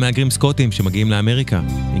 שיר על מהגרים סקוטים שמגיעים לאמריקה.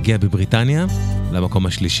 הגיע בבריטניה למקום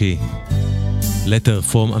השלישי.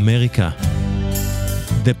 Letter from America.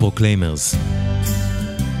 The Proclaimers.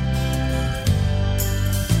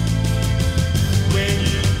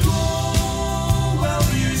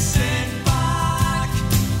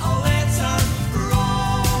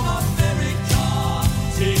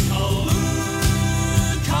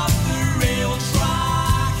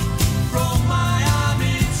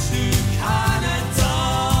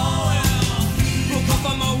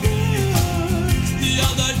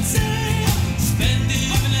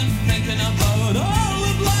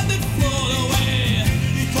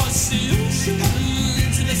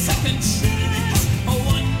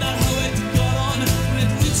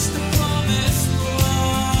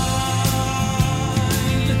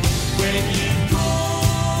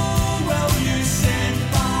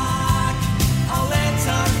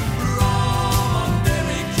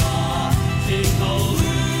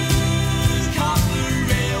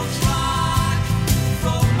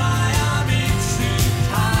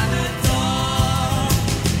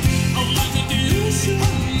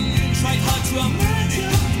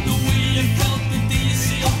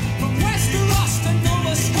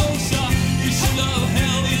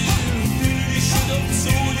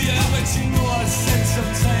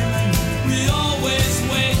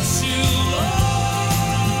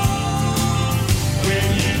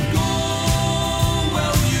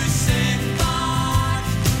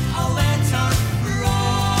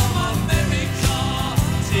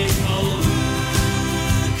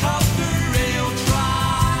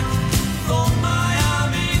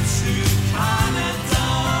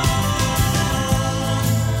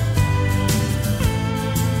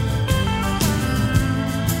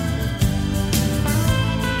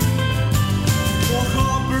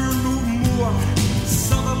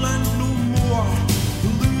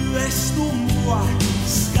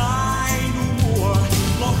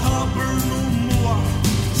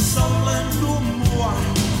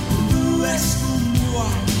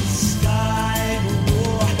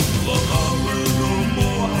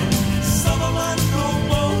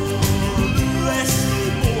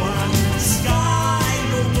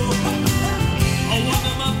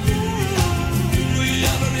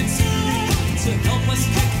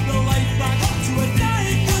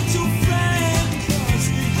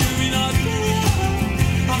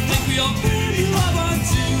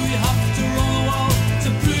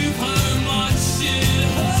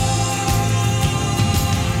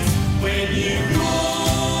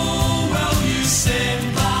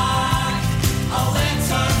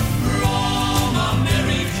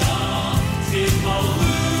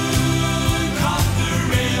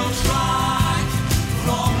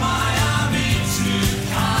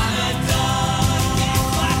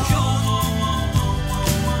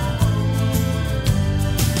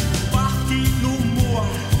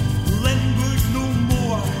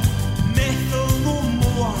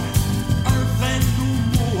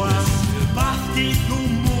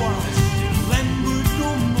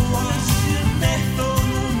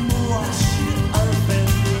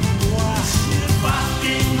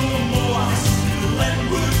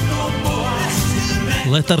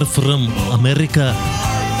 Letter from America,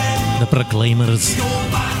 The Proclaimers.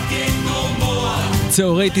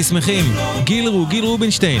 צהרי שמחים, גיל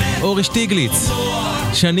רובינשטיין, אורי שטיגליץ,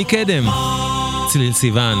 שני קדם, צליל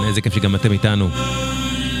סיוון, איזה כיף שגם אתם איתנו.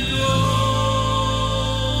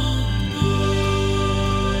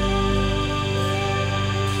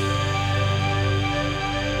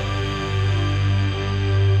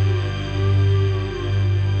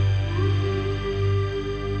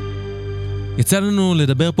 יצא לנו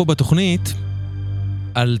לדבר פה בתוכנית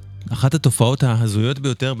על אחת התופעות ההזויות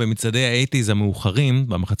ביותר במצעדי האייטיז המאוחרים,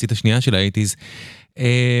 במחצית השנייה של האייטיז,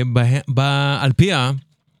 על פיה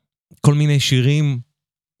כל מיני שירים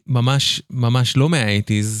ממש, ממש לא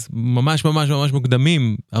מה-80s, ממש ממש ממש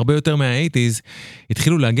מוקדמים, הרבה יותר מה-80s,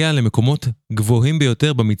 התחילו להגיע למקומות גבוהים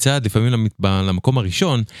ביותר במצעד, לפעמים למקום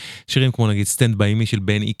הראשון, שירים כמו נגיד Stand By Me של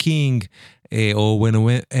בני קינג, או When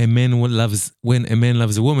a Man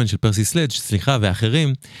Loves a Woman של פרסי סלאג', סליחה,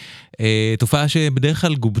 ואחרים, תופעה שבדרך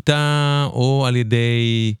כלל גובתה או על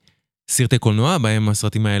ידי סרטי קולנוע, בהם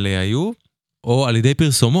הסרטים האלה היו, או על ידי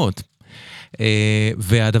פרסומות.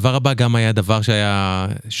 והדבר הבא גם היה דבר שהיה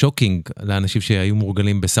שוקינג לאנשים שהיו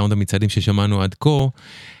מורגלים בסאונד המצעדים ששמענו עד כה.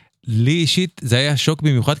 לי אישית זה היה שוק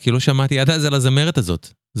במיוחד כי לא שמעתי עד אז על הזמרת הזאת.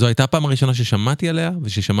 זו הייתה הפעם הראשונה ששמעתי עליה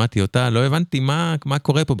וששמעתי אותה, לא הבנתי מה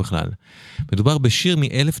קורה פה בכלל. מדובר בשיר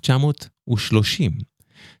מ-1930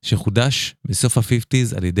 שחודש בסוף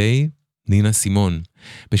ה-50s על ידי נינה סימון.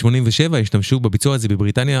 ב-87 השתמשו בביצוע הזה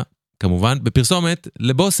בבריטניה, כמובן, בפרסומת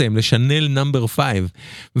לבוסם, לשנל נאמבר 5.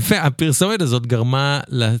 והפרסומת הזאת גרמה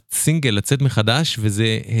לסינגל לצאת מחדש,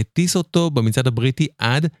 וזה הטיס אותו במצעד הבריטי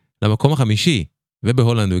עד למקום החמישי,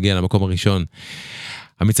 ובהולנד הוא הגיע למקום הראשון.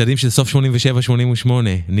 המצעדים של סוף 87-88,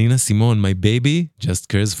 נינה סימון, My Baby Just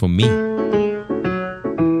Cares For Me.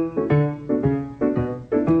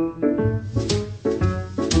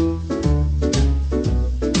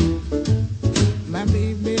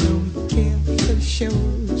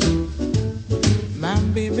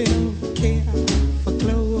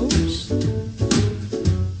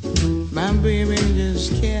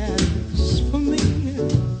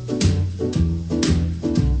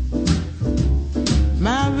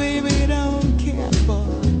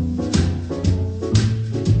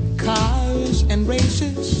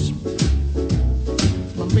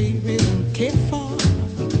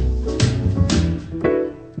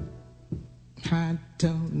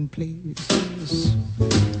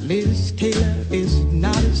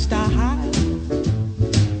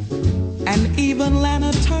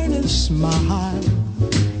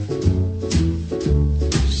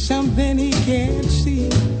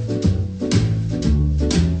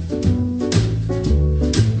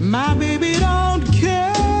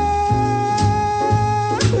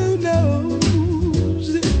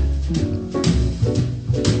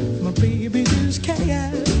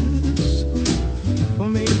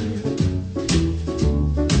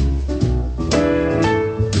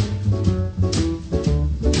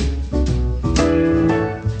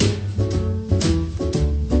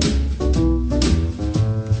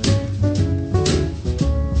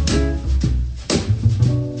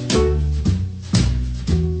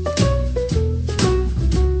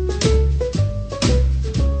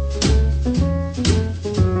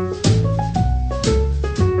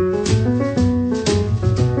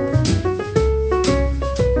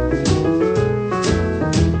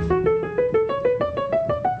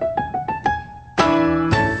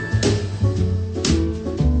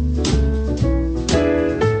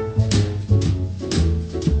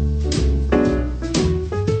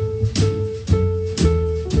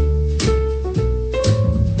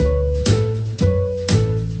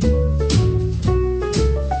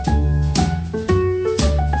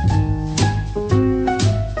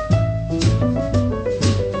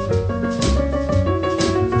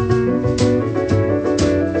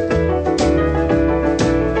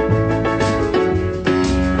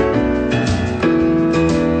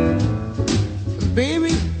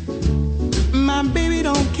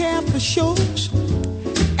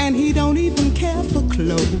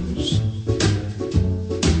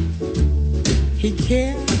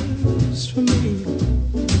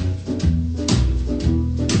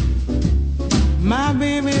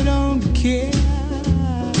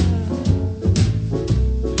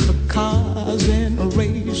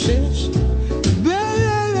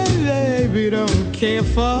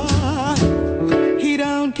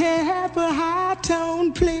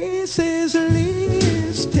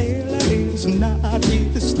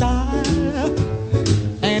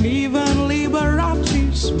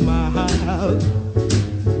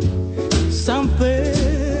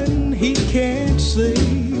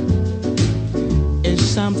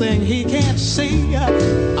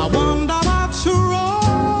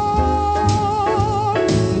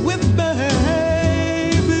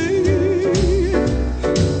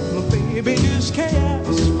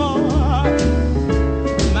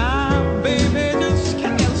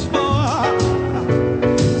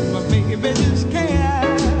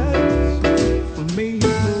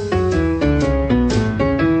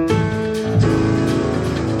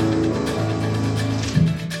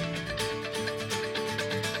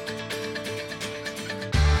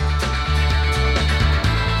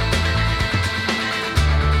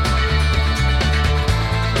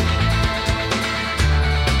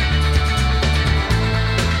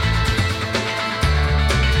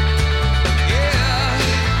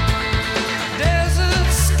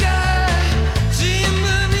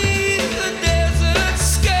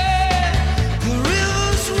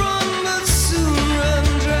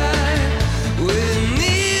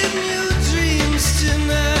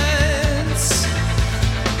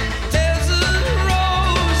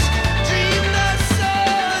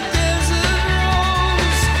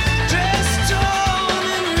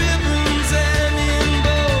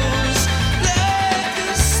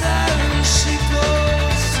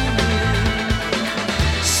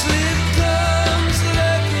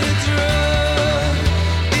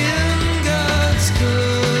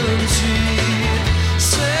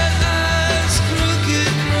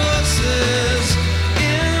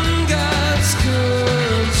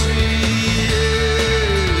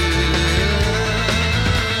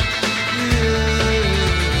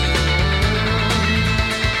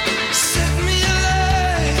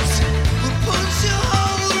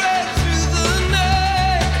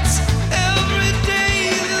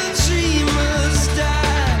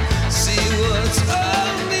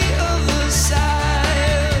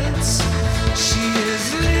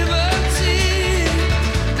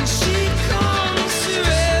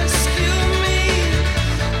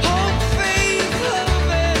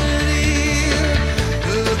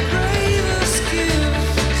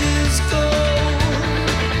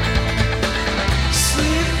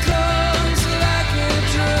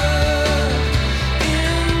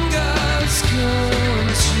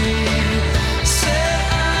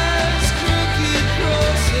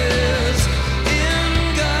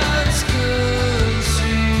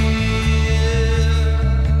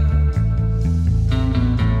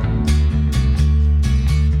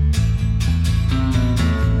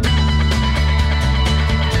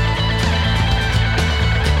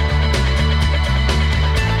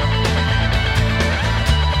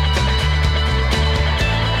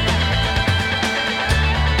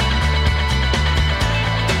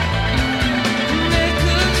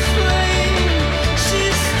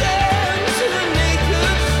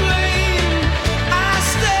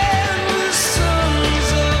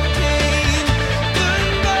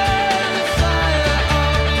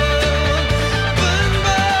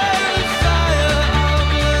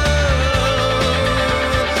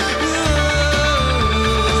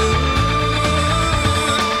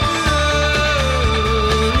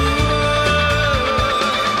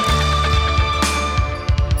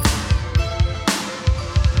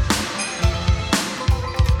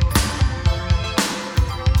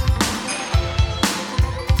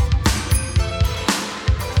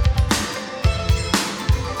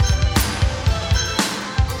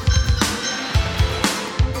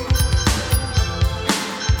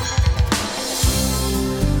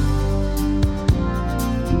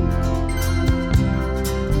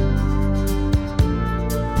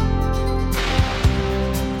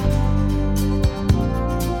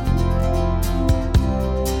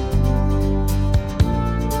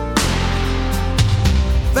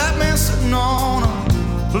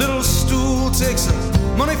 fool takes the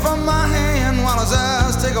money from my hand while his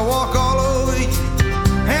eyes take a walk all over you.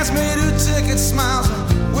 Hands me 2 tickets, smiles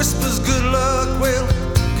and whispers good luck. Well,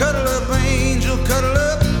 cuddle up, angel, cuddle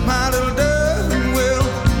up, my little dove, and we'll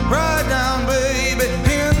ride down, baby,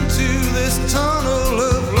 into this tunnel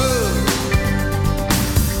of love.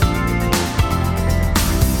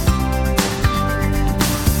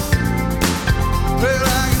 Well,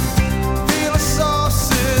 I can feel a soft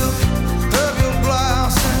silk of your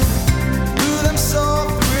blouse and through them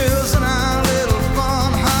soft thrills in our little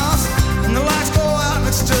fun house. And the lights go out and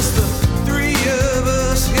it's just the 3 of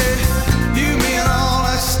us, yeah. You, me, and all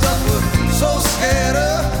that stuff we're so scared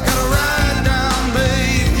of. Gotta ride down,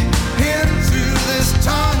 baby, into this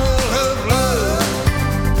tunnel of love.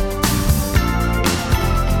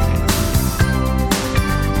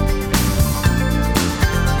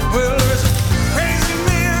 Well, there's a crazy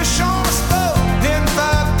mirror showing us both in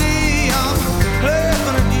 5D. I'm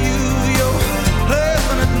laughing at you, you're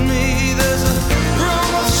laughing at me. There's a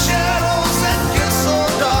room of shadows that gets so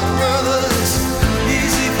dark, brother. It's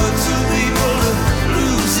easy for 2 people to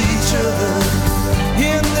lose each other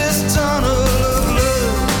in this tunnel of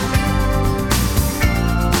love.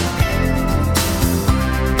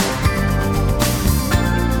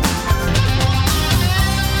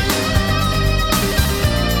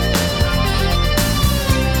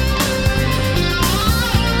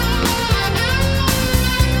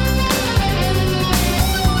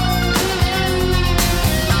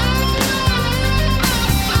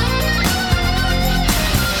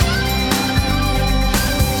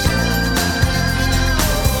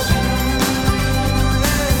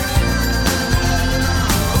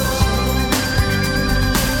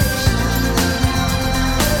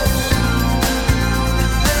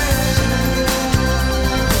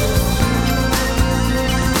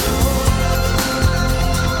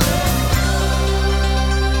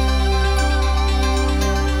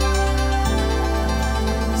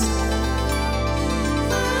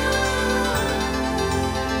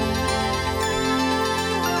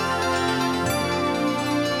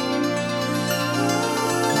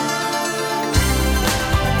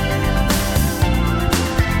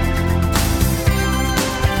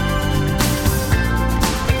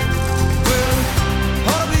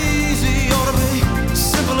 Ought to be easy, ought to be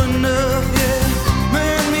simple enough, yeah.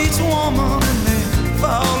 Man meets woman and they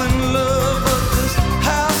fall in love, but this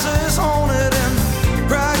house is haunted and the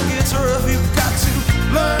ride gets rough. You've got to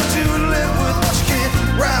learn to live with what you can't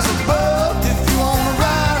rise above. If you wanna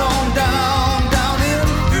ride on down, down in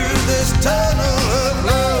through this tunnel of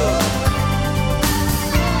love.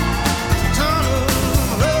 Tunnel of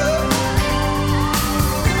love.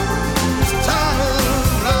 This tunnel of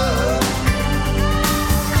love.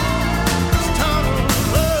 This tunnel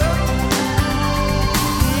of love.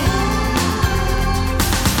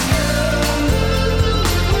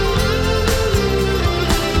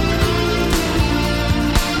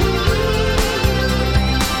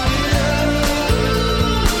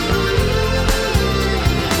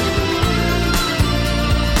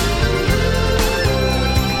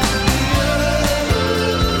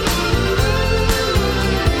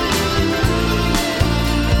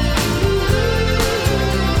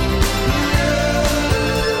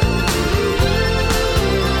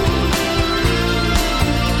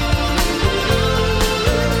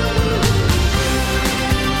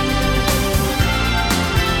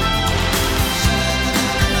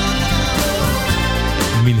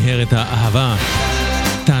 מנהרת האהבה,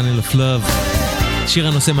 Tunnel of Love, שיר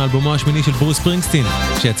הנושא מאלבומו השמיני של ברוס ספרינגסטין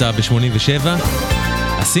שיצא ב-87.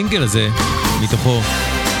 הסינגל הזה מתוכו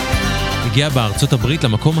הגיע בארצות הברית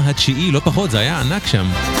למקום ה9, לא פחות, זה היה ענק שם.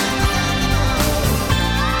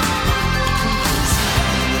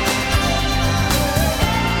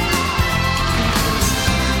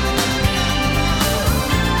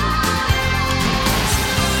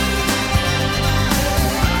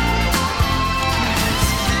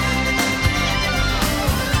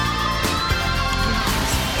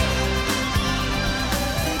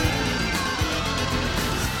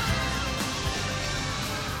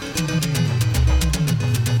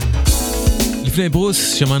 לפני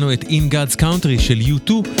ברוס שמענו את In God's Country של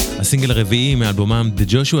U2, הסינגל הרביעי מאלבומם The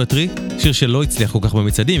Joshua Tree, שיר שלא הצליח כל כך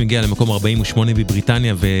במצעדים, הגיע למקום 48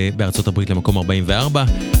 בבריטניה ובארצות הברית למקום 44.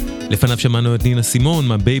 לפניו שמענו את נינה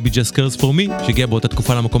סימון, My Baby Just Cares For Me, שהגיע באותה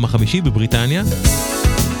תקופה למקום החמישי בבריטניה.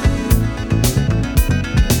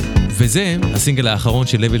 וזה הסינגל האחרון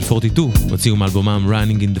של Level 42, הוציאו מאלבומם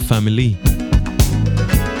Running in the Family.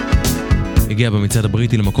 הגיע במצעד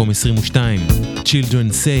הבריטי למקום 22,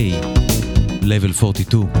 Children Say, Level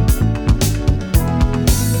 42.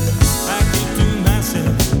 I keep to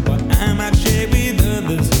myself what I might share with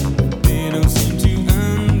others. Been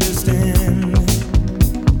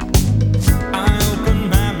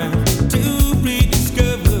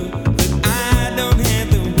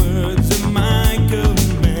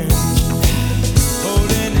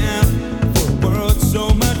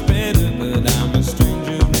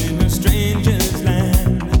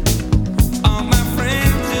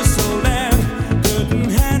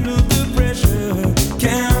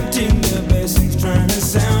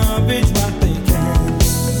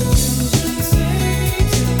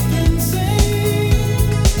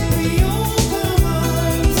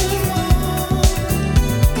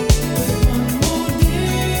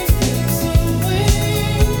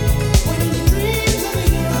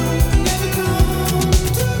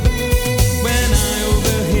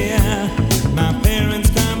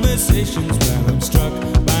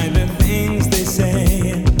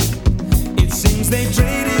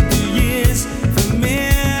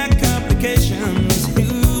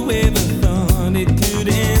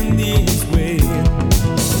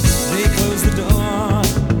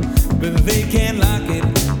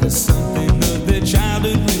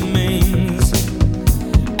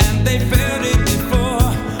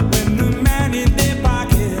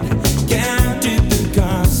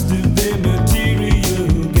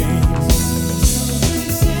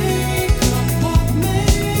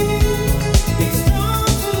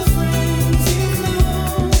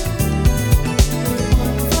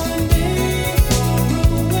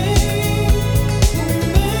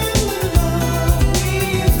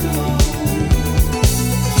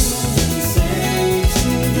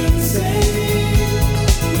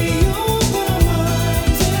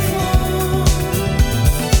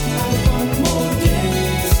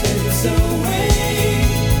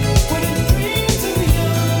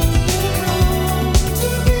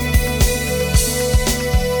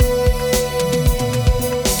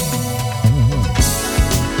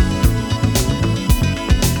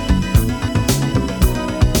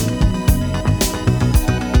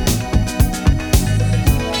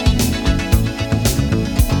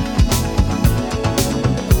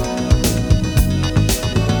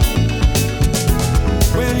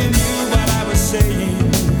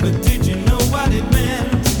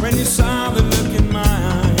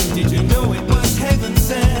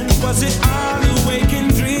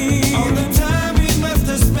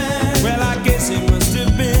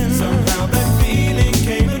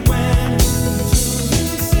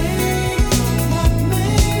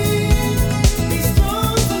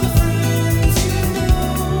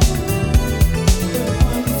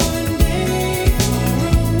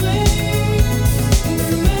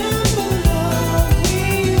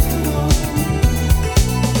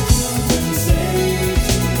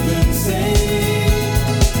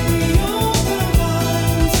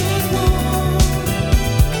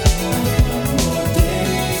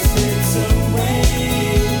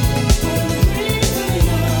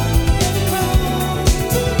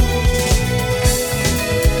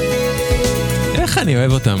אני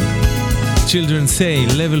אוהב אותם. Children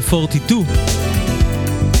Say, Level 42.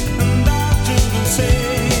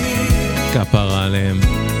 כפרה עליהם.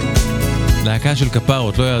 להקה של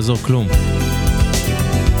כפרות, לא יעזור כלום.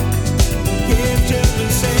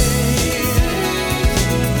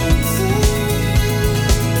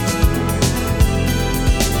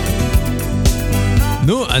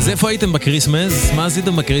 נו, אז איפה הייתם בקריסמס? מה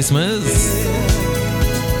עשיתם בקריסמס?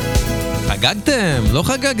 חגגתם? לא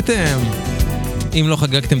חגגתם? אם לא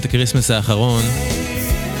חגגתם את הקריסמס האחרון,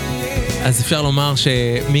 אז אפשר לומר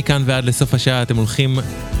שמכאן ועד לסוף השעה אתם הולכים,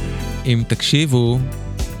 אם תקשיבו,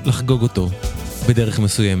 לחגוג אותו בדרך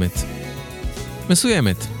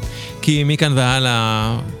מסוימת. כי מכאן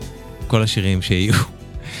והלאה כל השירים שיהיו,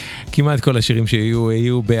 כמעט כל השירים שיהיו,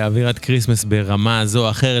 יהיו באווירת קריסמס ברמה זו או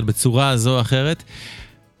אחרת, בצורה זו או אחרת.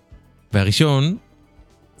 והראשון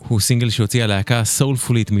הוא סינגל שהוציאה להקה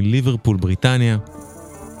סולפולית מליברפול, בריטניה.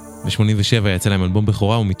 ב-87 יצא להם אלבום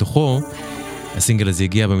בכורה, ומתוכו הסינגל הזה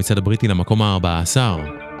הגיע במצעד הבריטי למקום ה-14.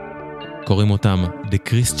 קוראים אותם The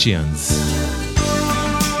Christians.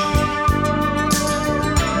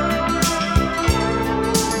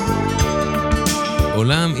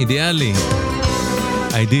 עולם אידיאלי,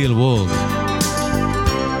 Ideal World.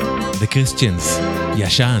 The Christians,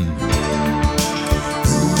 ישן.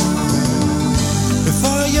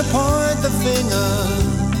 Before you point the finger,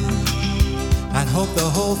 I'd hope the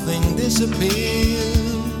whole thing disappears.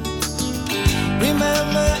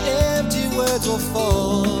 Remember, empty words will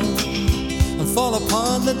fall and fall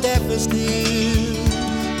upon the deafest ear.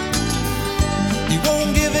 You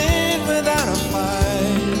won't give in without a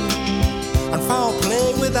fight, and foul play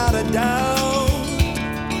without a doubt.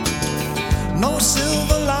 No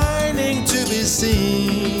silver lining to be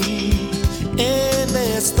seen in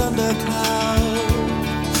this thundercloud.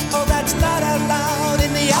 Oh, that's not allowed.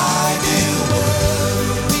 In the ideal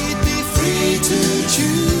world, we'd be free to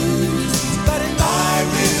choose. But in my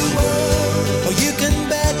real world, oh, you can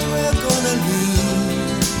bet we're gonna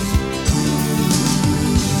lose.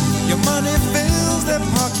 Your money fills their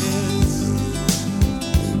pockets,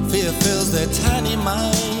 fear fills their tiny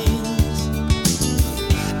minds.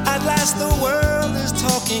 At last the world is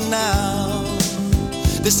talking now.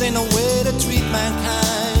 This ain't no way to treat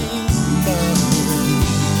mankind. No.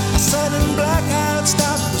 A sudden blackout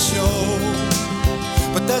stops the show,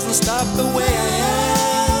 but doesn't stop the way I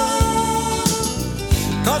am.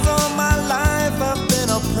 'Cause all my life I've been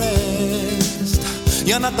oppressed.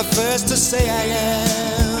 You're not the first to say I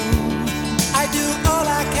am. I do all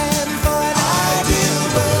I can for an ideal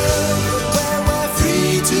world where we're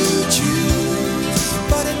free to choose.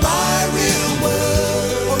 But in my real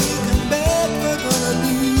world, oh, you can bet we're gonna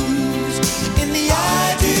lose. In the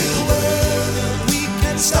ideal world, we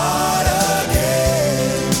can start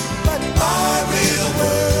again. But my real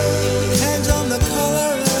world hangs on the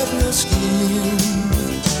color of your skin.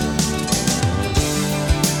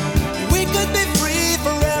 We could be free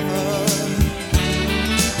forever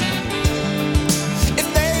if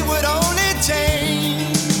they would only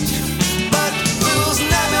change. But rules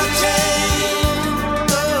never change.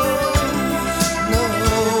 No,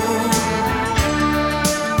 no.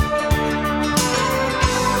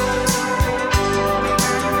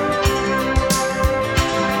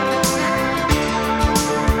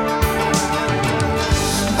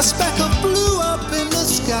 A speck of blue up in the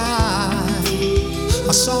sky,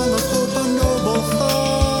 a song of hope, a noble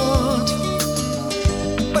thought.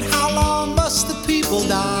 But how long must the people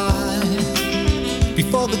die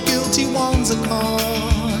before the guilty ones are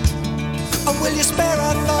caught? Or will you spare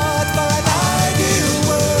a thought for an ideal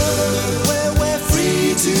world where we're free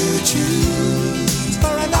to choose?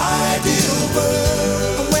 For an ideal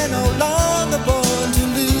world we're no longer born to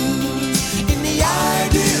lose. In the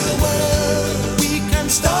ideal world we can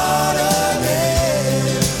start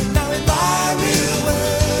again. Now in my real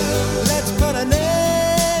world, let's put an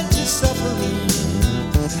end to suffering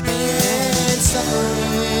and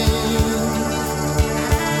suffering.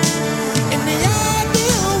 In the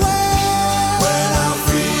ideal world, we're now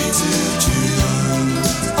free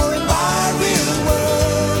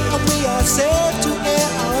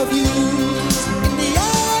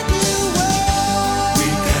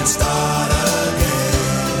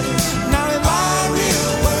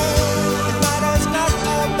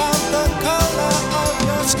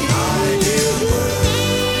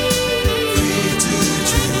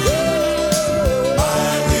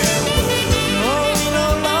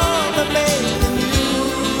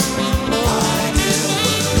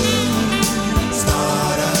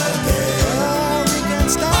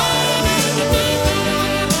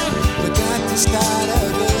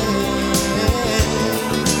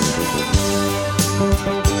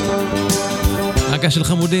להקה של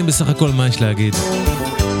חמודים בסך הכל, מה יש להגיד?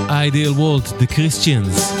 Ideal World, The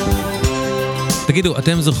Christians. תגידו,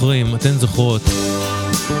 אתם זוכרים, אתן זוכרות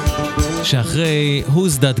שאחרי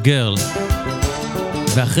Who's That Girl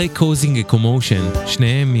ואחרי Causing a Commotion,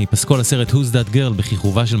 שניהם מפסקול הסרט Who's That Girl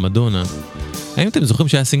בכיכובה של מדונה, האם אתם זוכרים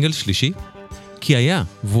שהיה סינגל שלישי? כי היה,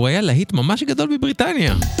 והוא היה להיט ממש גדול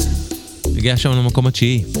בבריטניה. הגיע שם למקום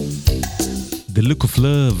התשיעי. The Look of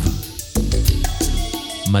Love,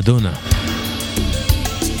 מדונה.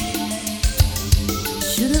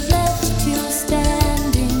 Should have left you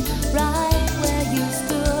standing right where you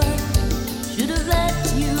stood. Should have let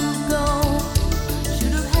you go.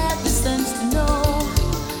 Should have had the sense to know.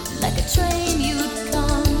 Like a train you'd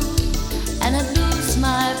come and I'd lose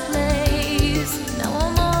my place. Now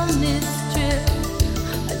I'm on this trip.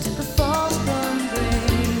 I took a fall from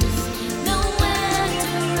grace. Nowhere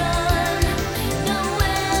to run,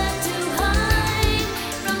 nowhere to hide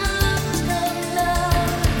from a look of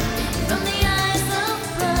love, from the eyes of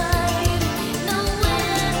pride.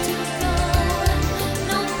 Nowhere to go,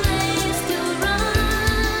 no place to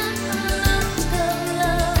run from a look of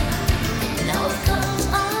love. Now I've come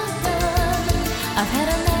undone. I've had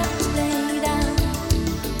a map laid out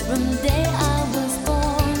from the day I was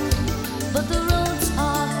born, but the roads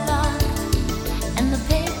are blocked and the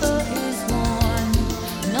paper is worn.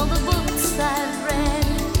 And all the books I've read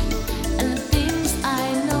and the things I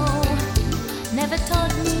know never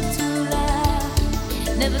taught me to laugh,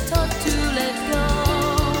 never taught to let go.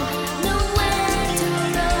 Nowhere to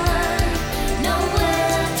run,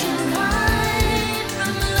 nowhere to hide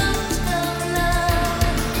from a look of love,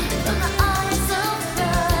 from the eyes of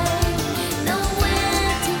pride.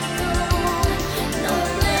 Nowhere to go, no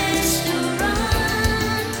place to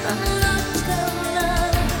run from a look of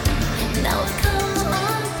love. Now I've come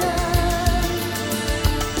undone.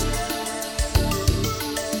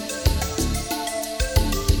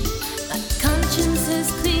 My conscience is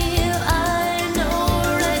clear. I know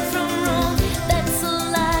right from wrong. That's a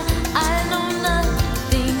lie. I know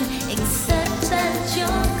nothing except that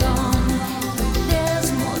you're gone. There's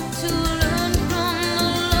more to learn from the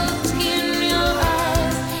look in your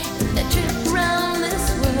eyes. And that trip round this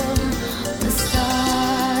world, the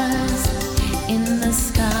stars in the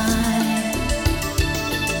sky.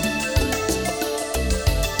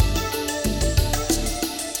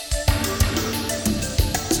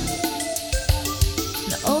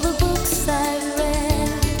 Now all the books I've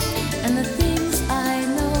read and the things I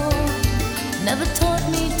know never taught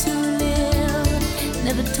me to live,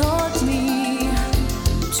 never taught me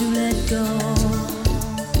to let go.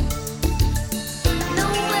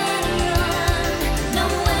 Nowhere to run,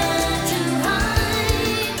 nowhere to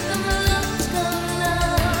hide from a look of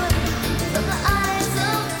love, from the eyes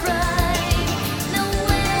of pride.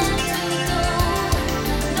 Nowhere to go,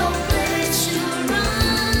 no place to run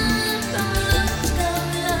from a look of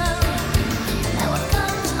love. Now I've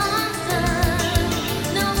come undone.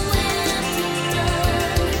 Nowhere to run,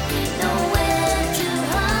 nowhere to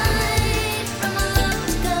hide from a look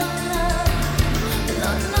of love.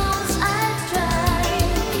 Lord knows I've tried.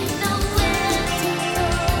 Nowhere to go,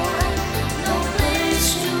 no place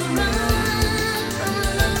to run from a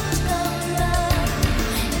look of love.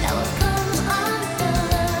 Now I've come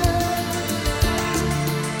undone.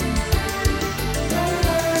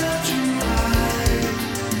 Nowhere to hide.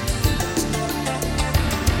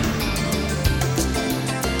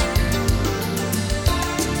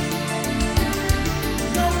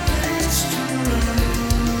 No place to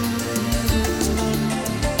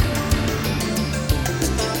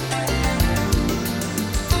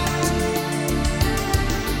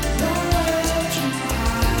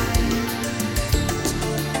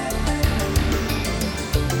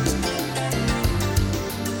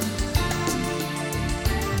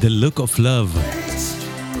The Look of Love,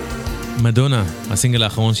 מדונה, הסינגל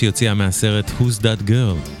האחרון שהיא הוציאה מהסרט Who's That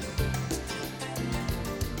Girl.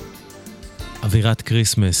 אווירת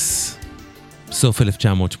קריסמס, סוף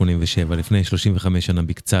 1987, לפני 35 שנה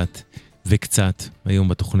בקצת וקצת, היום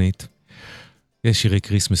בתוכנית. יש שירי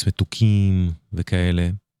קריסמס מתוקים וכאלה,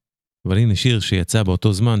 אבל הנה שיר שיצא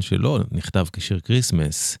באותו זמן שלא נכתב כשיר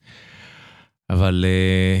קריסמס, אבל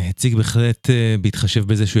הציג בהחלט בהתחשב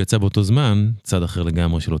בזה שהוא יצא באותו זמן, צד אחר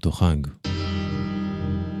לגמרי של אותו חג.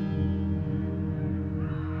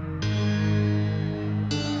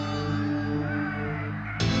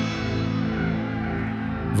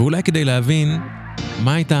 ואולי כדי להבין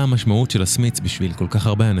מה הייתה המשמעות של הסמיץ בשביל כל כך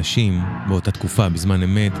הרבה אנשים באותה תקופה, בזמן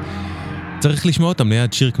אמת, צריך לשמוע אותם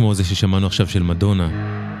ליד שיר כמו זה ששמענו עכשיו של מדונה.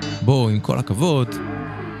 בוא, עם כל הכבוד,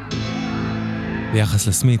 ביחס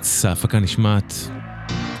לסמיץ, ההפקה נשמעת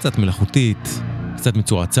קצת מלאכותית, קצת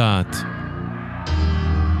מצועצעת.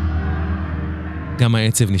 כמה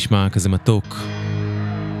העצב נשמע כזה מתוק,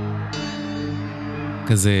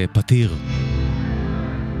 כזה פתיר.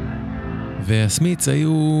 והסמיץ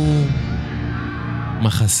היו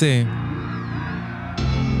מחסה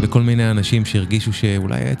לכל מיני אנשים שהרגישו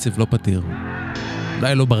שאולי העצב לא פתיר,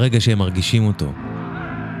 אולי לא ברגע שהם מרגישים אותו,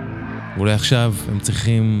 ואולי עכשיו הם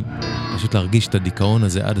צריכים פשוט להרגיש את הדיכאון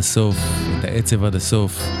הזה עד הסוף, את העצב עד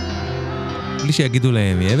הסוף, בלי שיגידו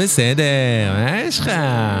להם, יהיה בסדר, מה יש לך?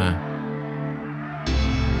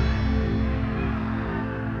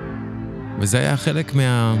 וזה היה חלק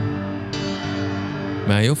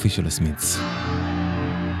מהיופי של הסמיץ.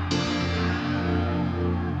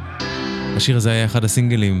 השיר הזה היה אחד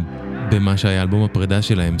הסינגלים במה שהיה אלבום הפרידה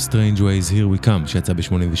שלהם, Strange Ways Here We Come, שיצא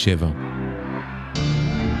ב-87.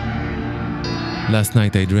 Last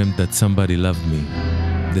night I dreamt that somebody loved me.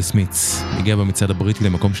 The Smiths הגיע במצעד הבריטי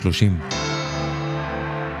למקום 30.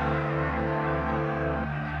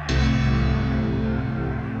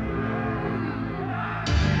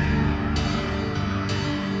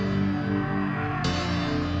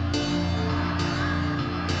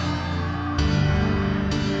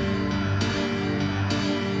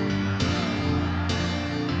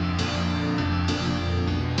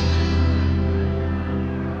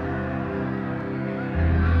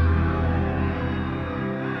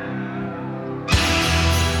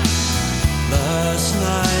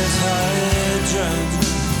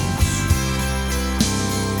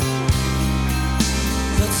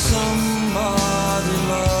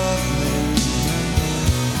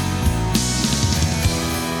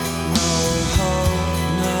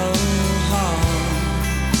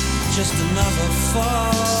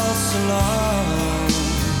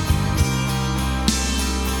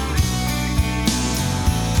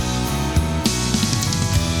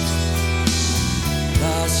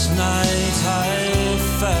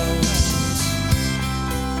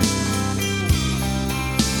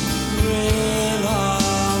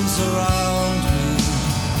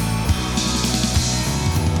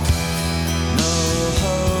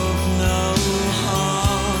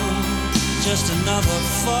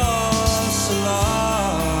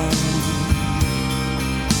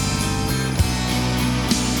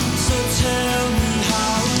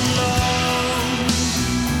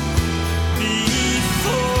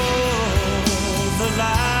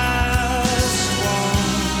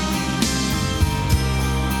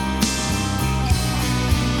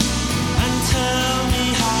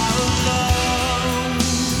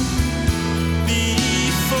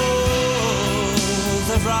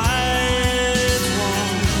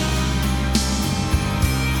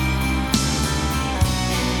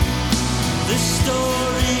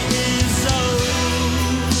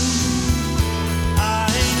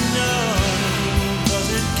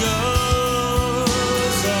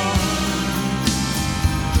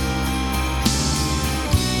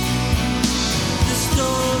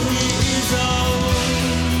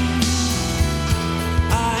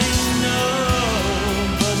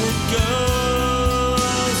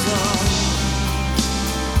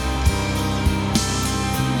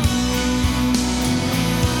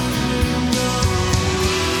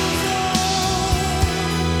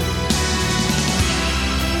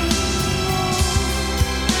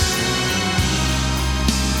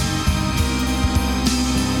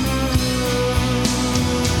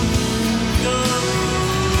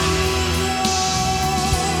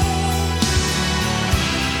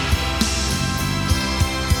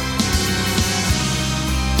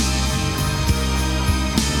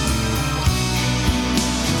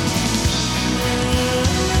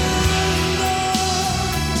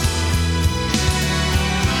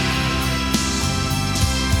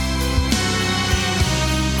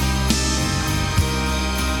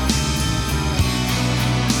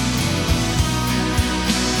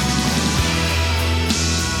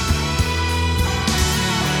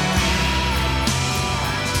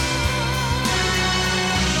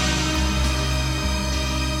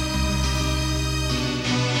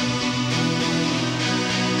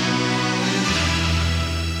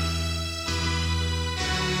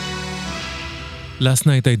 Last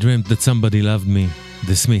night I dreamt that somebody loved me,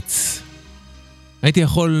 The Smiths. הייתי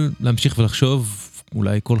יכול להמשיך ולחשוב,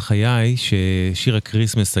 אולי כל חיי, ששיר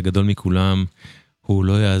הקריסמס הגדול מכולם הוא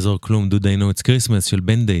לא יעזור כלום, Do They Know It's Christmas של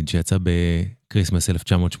בנד-אייד, שיצא בקריסמס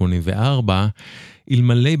 1984,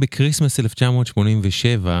 אלמלא בקריסמס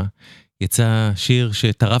 1987 יצא שיר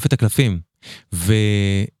שטרף את הקלפים,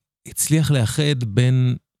 והצליח לאחד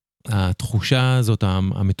בין התחושה הזאת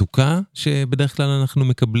המתוקה, שבדרך כלל אנחנו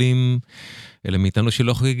מקבלים אלה מאיתנו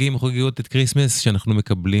שלא חוגגים חוגגות את קריסמס, שאנחנו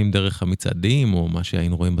מקבלים דרך המצעדים, או מה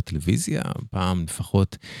שהיינו רואים בטלוויזיה, פעם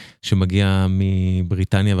לפחות שמגיע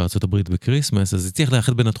מבריטניה וארצות הברית בקריסמס, אז זה צריך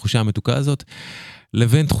לאחד בין התחושה המתוקה הזאת,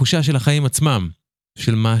 לבין תחושה של החיים עצמם,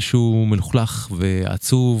 של משהו מלוכלך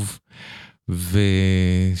ועצוב,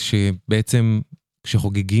 ושבעצם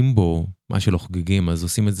כשחוגגים בו, מה שלא חוגגים, אז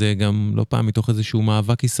עושים את זה גם לא פעם מתוך איזשהו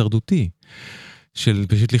מאבק הישרדותי, של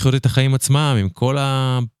פשוט לחיות את החיים עצמם, עם כל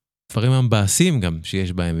הדברים המבאסים גם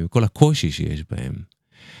שיש בהם, עם כל הקושי שיש בהם.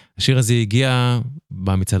 השיר הזה הגיע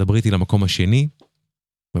במצעד הבריטי למקום השני,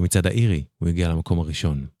 במצעד האירי הוא הגיע למקום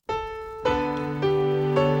הראשון.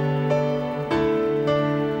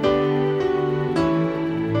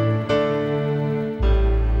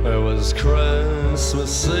 It was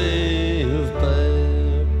Christmas Eve,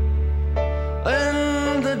 babe, in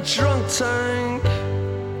the drunk tank.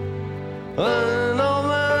 An old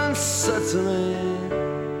man said to me,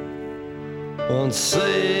 won't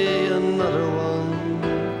see another one.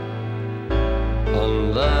 And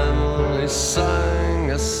then he sang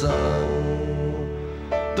a song,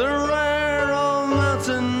 the rare old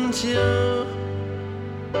mountain tune.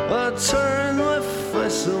 I turned my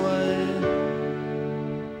face away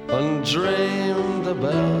and dreamed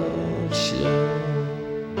about you.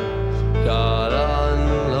 Got on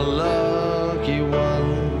a lucky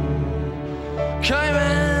one, came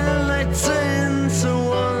in 18 to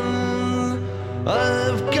 1.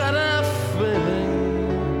 I've got a feeling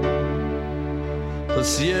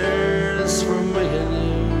this year's for me and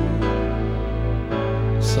you.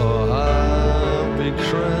 So happy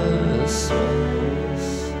Christmas,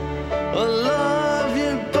 I love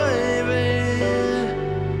you, baby.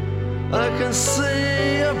 I can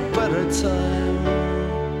see a better time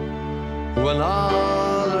when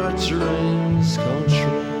all our dreams come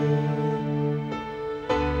true.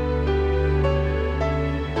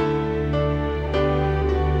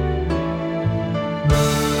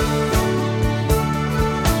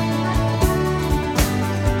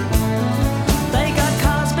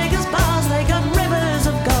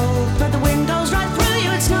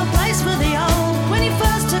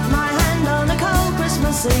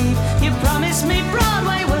 You promised me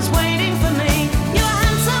Broadway was waiting for me. You were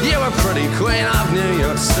handsome. You were pretty queen of New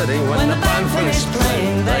York City. When the band finished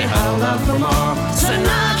playing, they held out for more.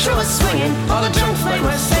 Sinatra was swinging, all the drunks they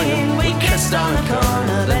were singing. We kissed on the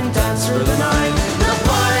corner, then danced through the night. The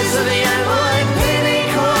boys of the NYPD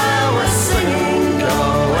choir were singing, "Go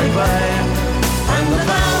away, babe," and the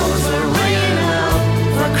bells were ringing out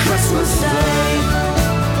for Christmas Day.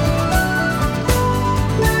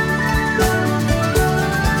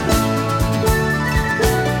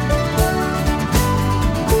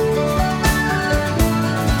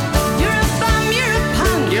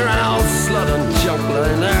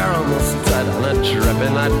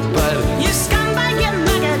 Dripping that bed. You scumbag, you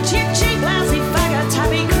maggot, you cheap, lousy faggot.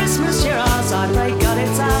 Happy Christmas, you're ours. I pray God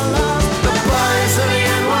it's our love. The boys of the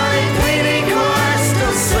NYPD choir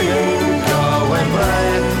still singing, "Go away,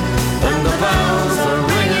 babe," and the bells are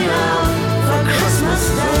ringing out for Christmas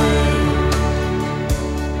Day.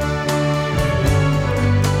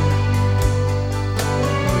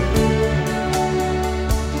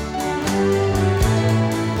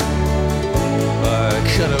 I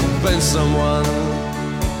could have been someone.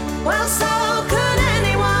 Well, so could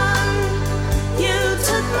anyone. You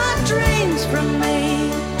took my dreams from me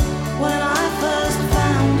when I first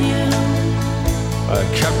found you. I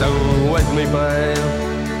kept them with me, babe.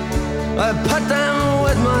 I put them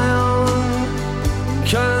with my own.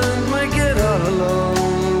 Can't make it all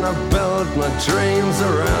alone. I built my dreams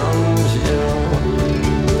around you.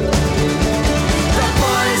 The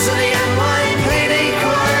boys of the NYPD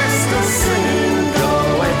choir still singing, "Go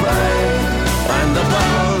away, babe," and the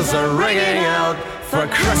bells are ringing out for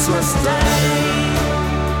Christmas Day.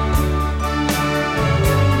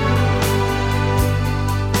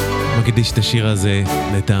 מקדיש את השיר הזה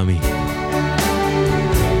לטעמי.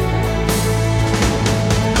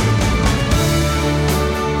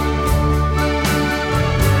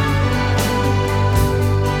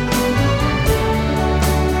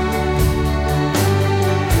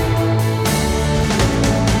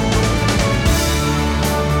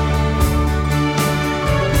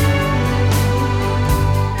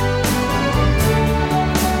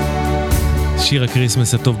 שיר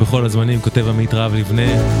הקריסמס הטוב בכל הזמנים, כותב עמית רב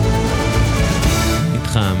לבנה.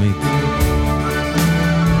 איתך עמית.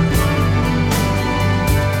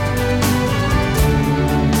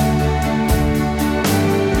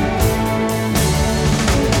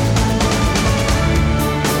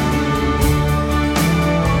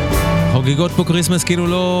 חוגגות פה קריסמס כאילו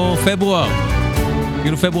לא פברואר.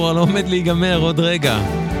 כאילו פברואר לא עומד להיגמר עוד רגע.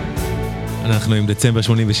 אנחנו עם דצמבר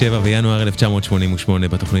 87 וינואר 1988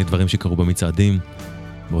 בתוכנית דברים שקרו במצעדים.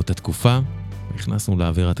 באותה תקופה נכנסנו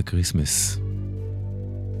לאווירת הקריסמס.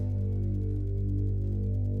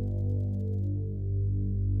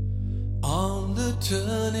 On the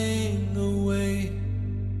turning away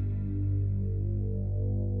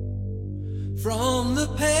from the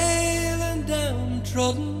pale and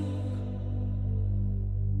downtrodden,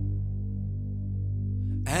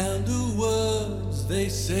 and the words they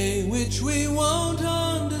say which we won't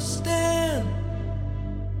understand.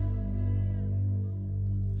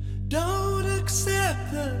 Don't accept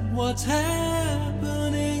that what's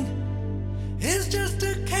happening is just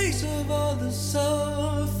a case of all the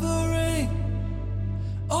suffering,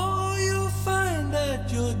 or you'll find that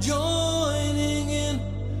you're joining in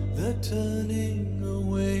the turning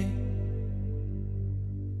away.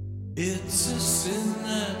 It's a sin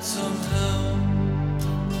that somehow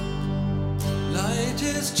light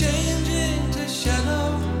is changing to shadow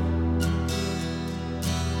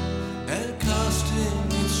and casting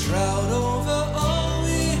its shroud over all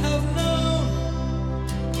we have known.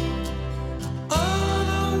 Oh,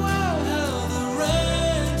 the world, how the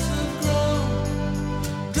ranks have grown,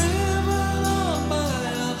 driven on by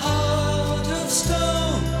a heart of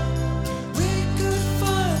stone. We could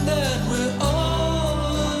find that we're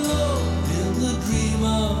all alone in the dream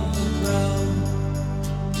of the ground.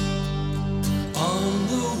 On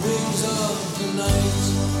the wings of the night,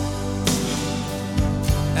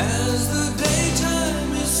 as the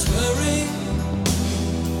daytime is swirling,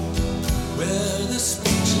 where the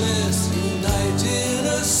speechless unite in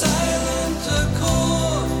a silent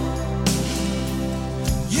accord.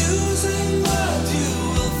 Using words you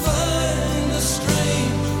will find a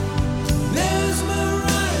strange,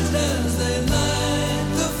 mesmerized as they light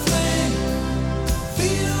the flame.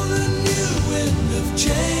 Feel the new wind of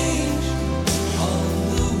change on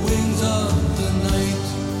the wings of the night.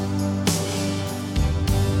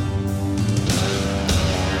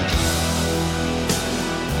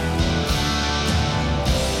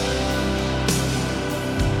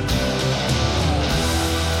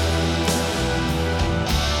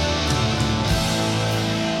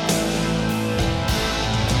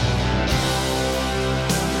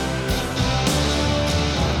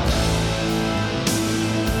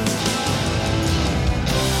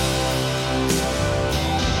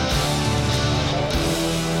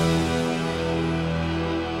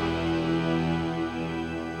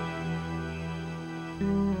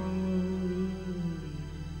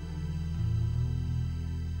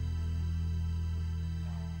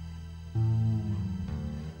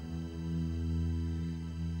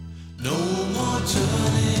 No more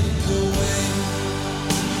turning away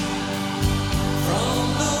from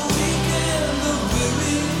the weak and the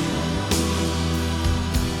weary.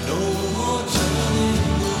 No more turning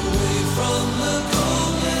away from the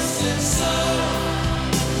coldness inside.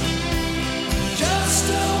 Just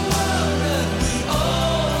a world that we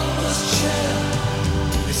all must share.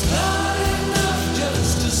 It's not enough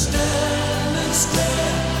just to stand and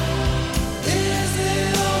stare. Is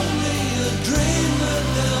it only a dream that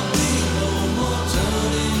there'll be no more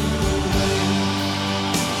turning away?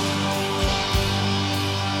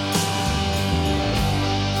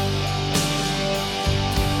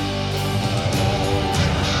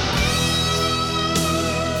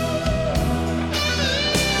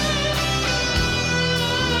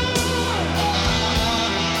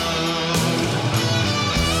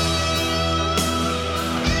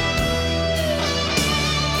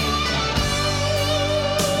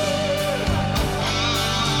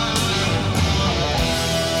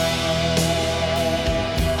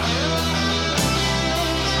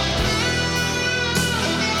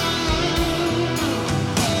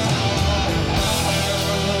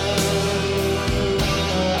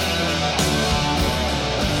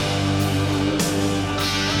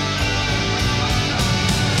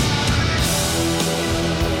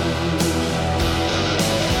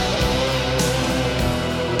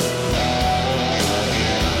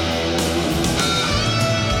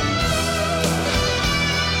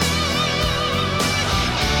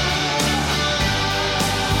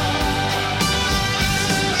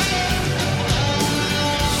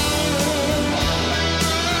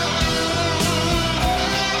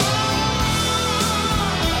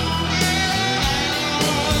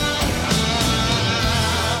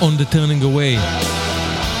 On the Turning Away,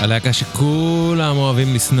 הלהקה שכולם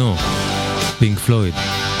אוהבים לשנוא, פינק פלויד.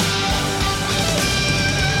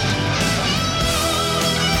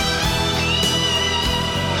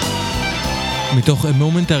 מתוך A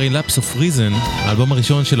Momentary Lapse of Reason, האלבום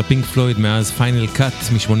הראשון של הפינק פלויד מאז פיינל קאט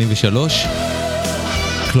מ-83.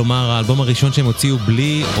 כלומר, האלבום הראשון שהם הוציאו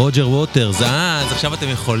בלי רוג'ר ווטרס. אז עכשיו אתם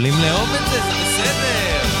יכולים לאהוב את זה, זה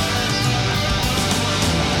בסדר.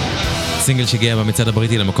 סינגל שהגיע במצעד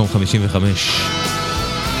הבריטי למקום 55.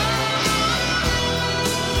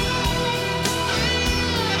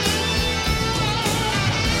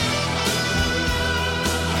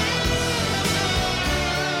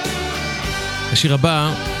 השיר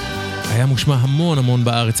הבא היה מושמע המון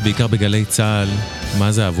בארץ, בעיקר בגלי צהל.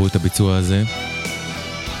 מה זה אהבו את הביצוע הזה?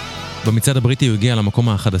 במצעד הבריטי הוא הגיע למקום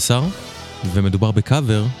ה-11, ומדובר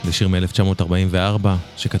בקאבר לשיר מ-1944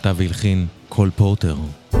 שכתב והלחין קול פורטר.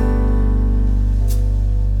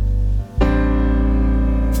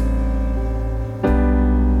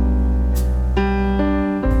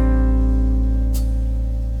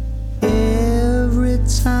 Every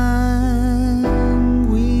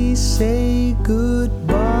time we say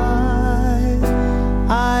goodbye,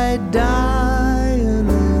 I die a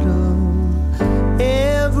little.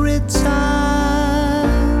 Every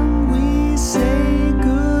time we say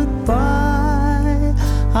goodbye,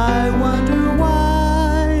 I wonder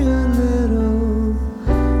why a little.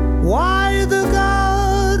 Why the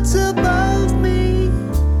gods above me,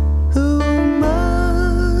 who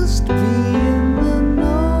must be in the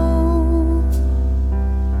know,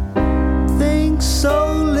 think so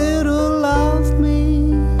little of me,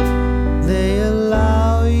 they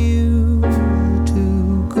allow you to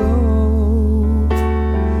go.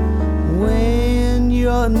 When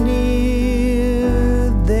you're near,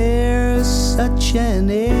 there's such an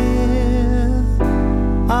air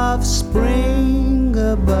of spring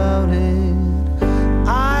about it.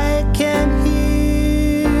 I can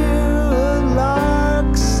hear a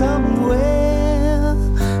lark somewhere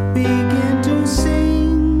begin to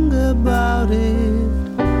sing about it.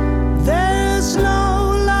 There's no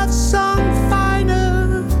love song finer,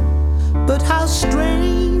 but how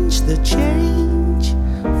strange the change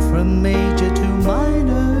from major to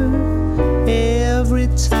minor every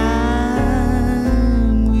time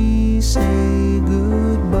we say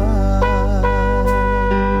goodbye.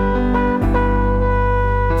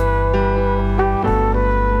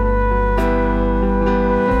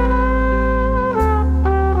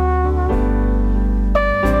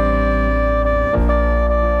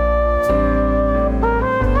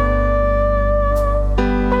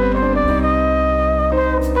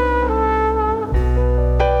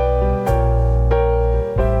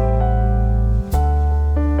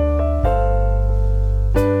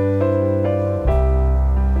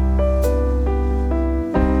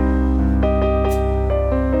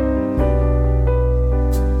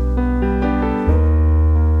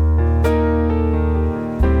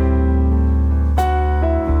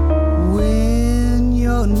 When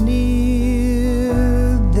you're near,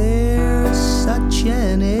 there's such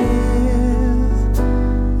an air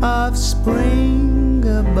of spring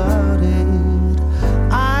about it.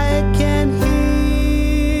 I can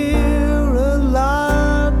hear a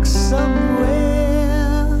lark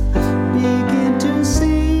somewhere begin to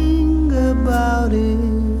sing about it.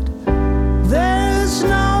 There's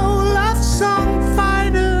no love song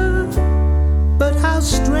finer, but how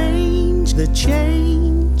strange the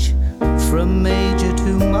change from major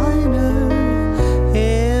to minor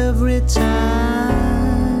every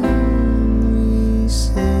time we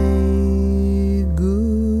say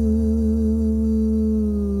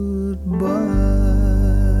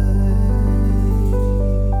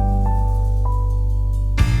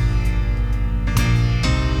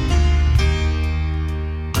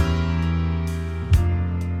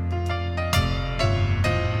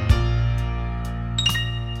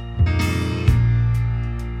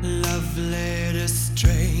Love letter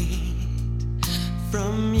straight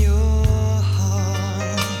from your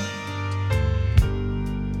heart.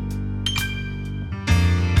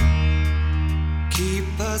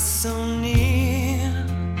 Keep us so near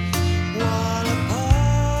while apart.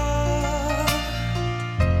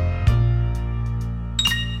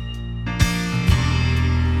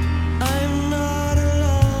 I'm not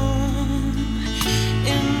alone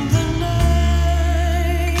in the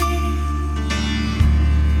night.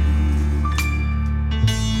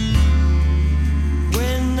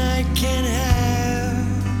 When I can have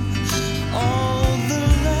all the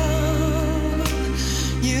love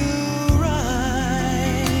you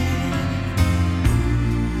write,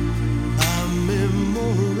 I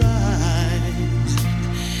memorize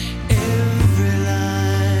every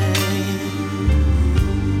line,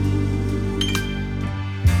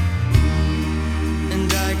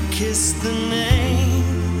 and I kiss the name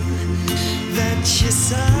that you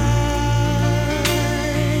sign.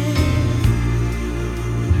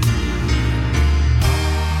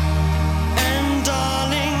 And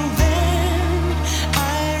darling, then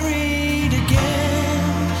I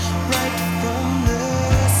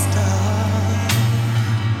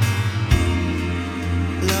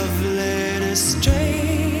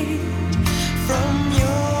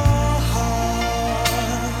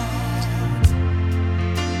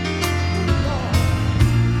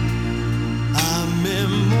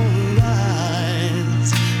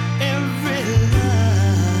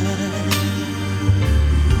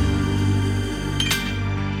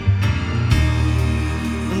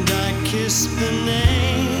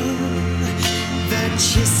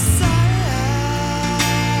you say.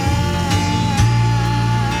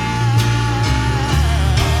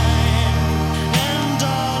 And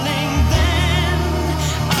darling, then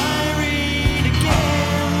I read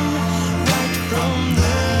again, right from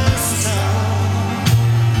the start.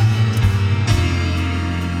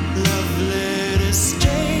 Love letters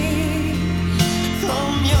straight from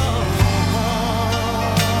your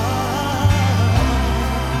heart.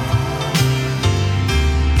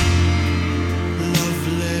 Love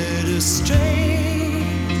letters straight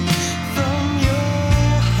from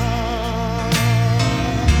your heart.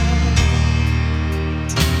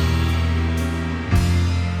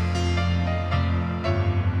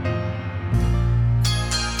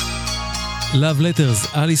 Love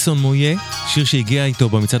Letters, אליסון מויה, שיר שהגיע איתו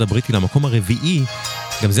במצעד הבריטי למקום הרביעי.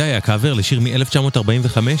 גם זה היה קאבר לשיר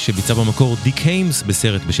מ-1945 שביצע במקור דיק היימס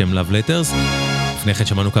בסרט בשם Love Letters. לפני כן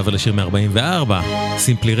שמענו קאבר לשיר מ-44,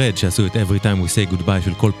 Simply Red, שעשו את Every Time We Say Goodbye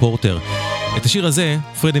של קול פורטר. את השיר הזה,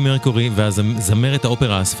 פרדי מרקורי והזמרת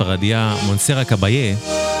האופרה הספרדיה מונסרה קבאיה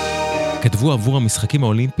כתבו עבור המשחקים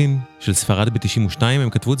האולימפיים של ספרד ב-92, הם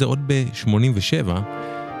כתבו את זה עוד ב-87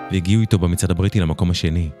 והגיעו איתו במצעד הבריטי למקום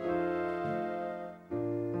השני.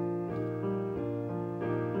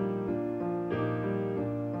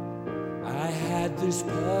 I had this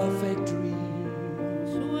perfect dream.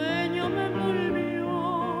 Sueño me volvió.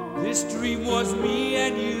 This dream was me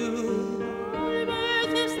and you.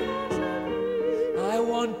 I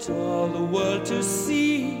want all the world to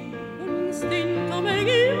see.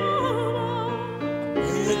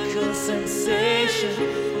 Miracle sensation,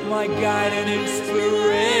 my guide and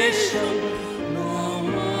inspiration. Now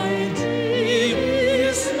my dream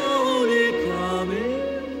is slowly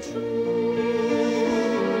coming true.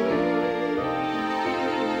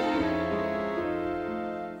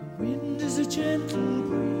 The wind is a gentle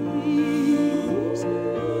breeze.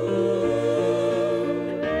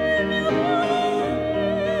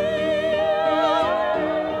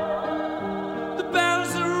 The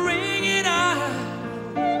bells are ringing out.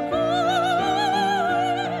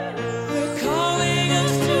 They're calling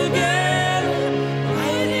us together,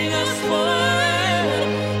 guiding us forward.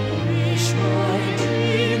 Wish my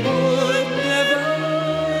dream would never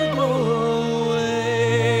go away.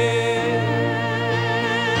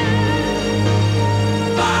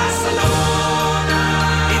 Barcelona,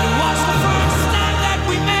 it was the first time that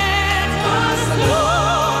we met.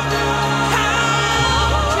 Barcelona, how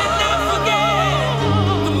can I forget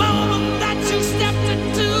the moment that you stepped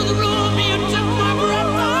into the room? You took my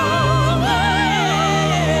breath away.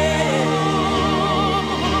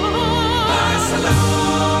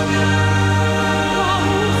 Barcelona,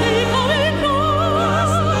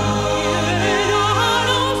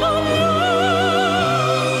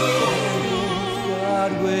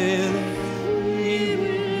 God will we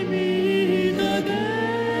will meet again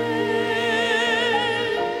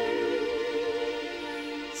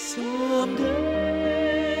someday.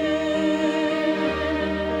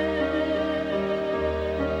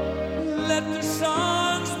 Let the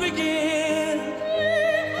songs begin.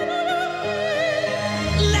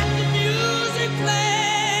 Let the music play.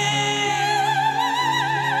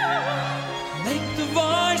 Make the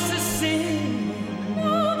voices sing.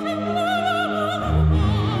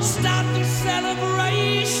 Start the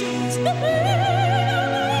celebrations.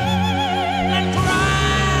 And cry,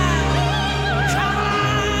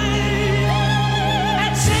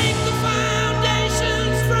 and shake the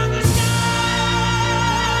foundations from the sky.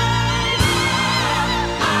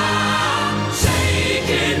 I'm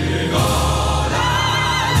shaking all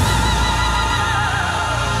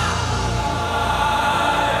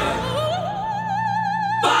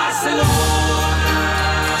Barcelona,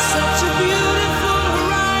 such a beautiful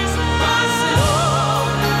horizon.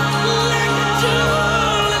 Barcelona, like a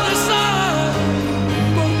jewel in the sun.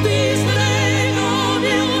 Conquistaré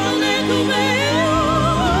de tu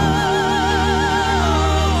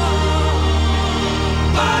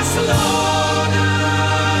Barcelona,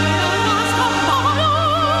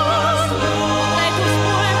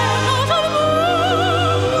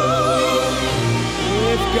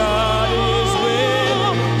 if God is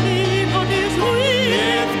willing,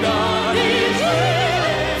 if God is willing,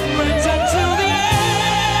 friends until the end.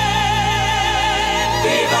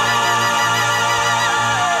 Viva!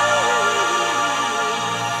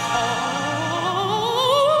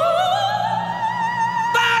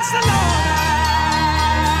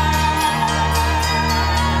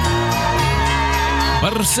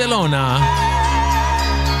 ברצלונה.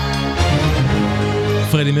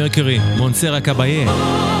 פרדי מרקורי, מונסרה קבאיה.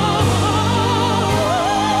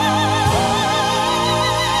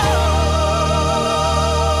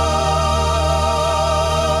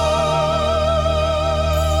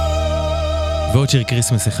 ועוד שיר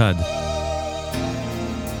קריסמס אחד.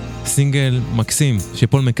 סינגל מקסים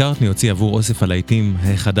שפול מקארטני הוציא עבור אוסף הלהיטים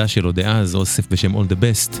החדש שלו דאז, אוסף בשם All the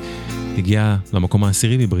Best, הגיע למקום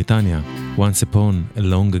העשירי בבריטניה, Once Upon a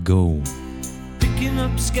Long Ago. Picking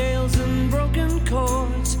up scales and broken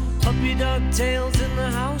chords, puppy dog tails in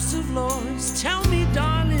the House of Lords. Tell me,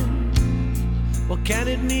 darling, what can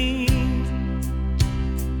it mean?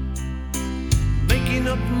 Making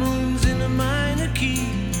up moons in a minor key.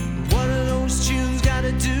 What are those tunes got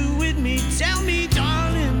to do with me? Tell me,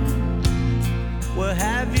 darling, where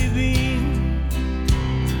have you been?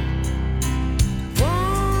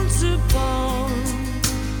 Once upon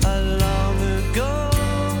a long ago,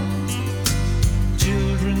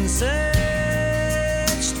 children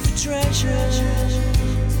searched for treasure.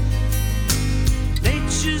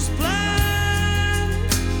 Nature's plan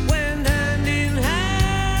went hand in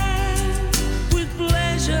hand with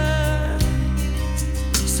pleasure,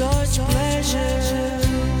 such pleasure.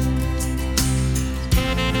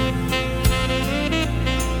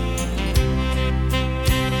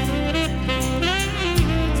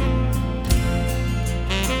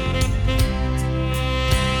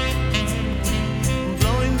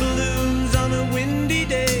 Blowing balloons on a windy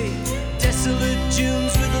day, desolate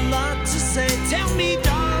tunes with a lot to say. Tell me,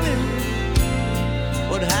 darling,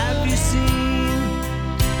 what have you seen?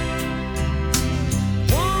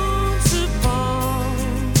 Once upon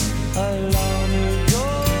a long ago,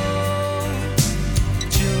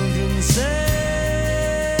 children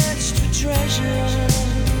searched for treasure.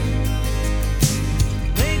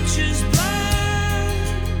 Nature's plan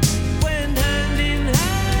went hand in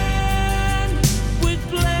hand with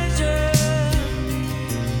pleasure,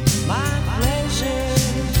 my pleasure.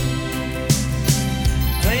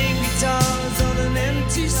 Playing guitars on an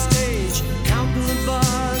empty stage, counting the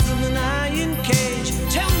bars of an iron cage.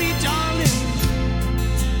 Tell me, darling,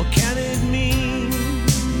 what can it mean?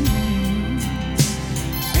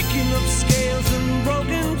 Picking up scales and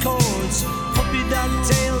broken chords, puppy dog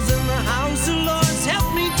tails in the House of Lords. Help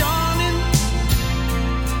me, darling,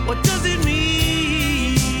 what does it mean?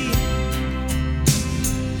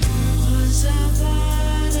 Was I born long ago?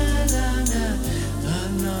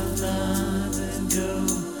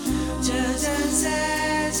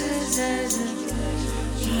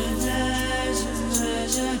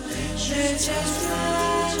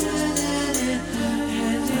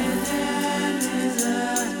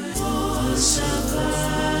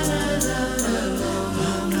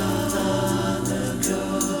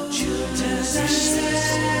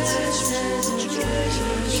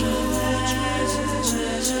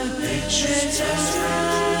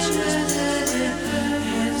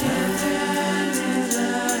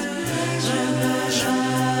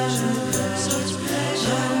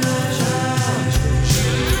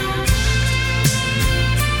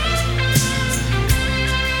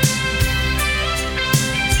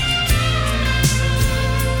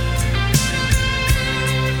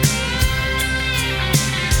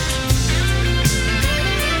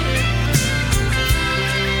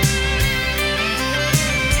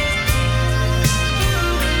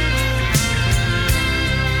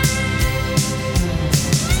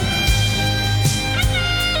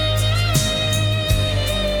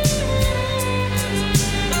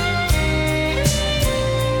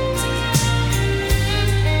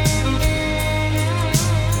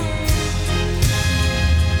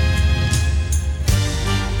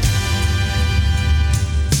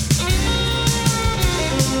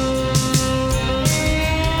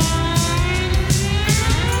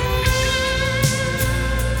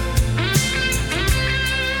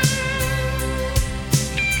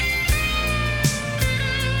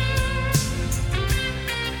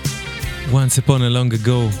 Once Upon a Long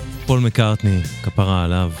Ago, פול מקארטני, כפרה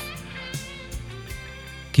עליו.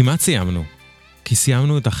 כמעט סיימנו, כי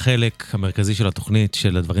סיימנו את החלק המרכזי של התוכנית,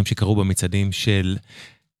 של הדברים שקרו במצעדים של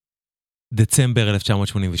דצמבר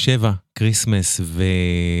 1987, קריסמס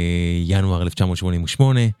וינואר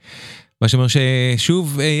 1988, מה שאומר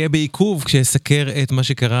ששוב יהיה בעיכוב כשסקר את מה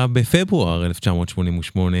שקרה בפברואר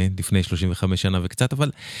 1988, לפני 35 שנה וקצת,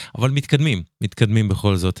 אבל מתקדמים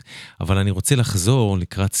בכל זאת. אבל אני רוצה לחזור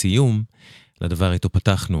לקראת סיום לדבר איתו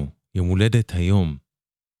פתחנו, יום הולדת היום,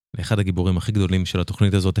 לאחד הגיבורים הכי גדולים של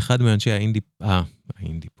התוכנית הזאת, אחד מאנשי האינדי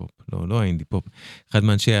פופ, לא האינדי פופ, אחד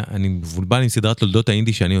מאנשי, אני מבולבל עם סדרת תולדות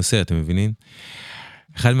האינדי שאני עושה, אתם מבינים?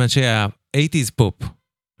 אחד מאנשי ה-80s פופ,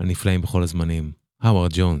 הנפלאים בכל הזמנים,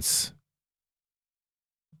 הווארד ג'ונס.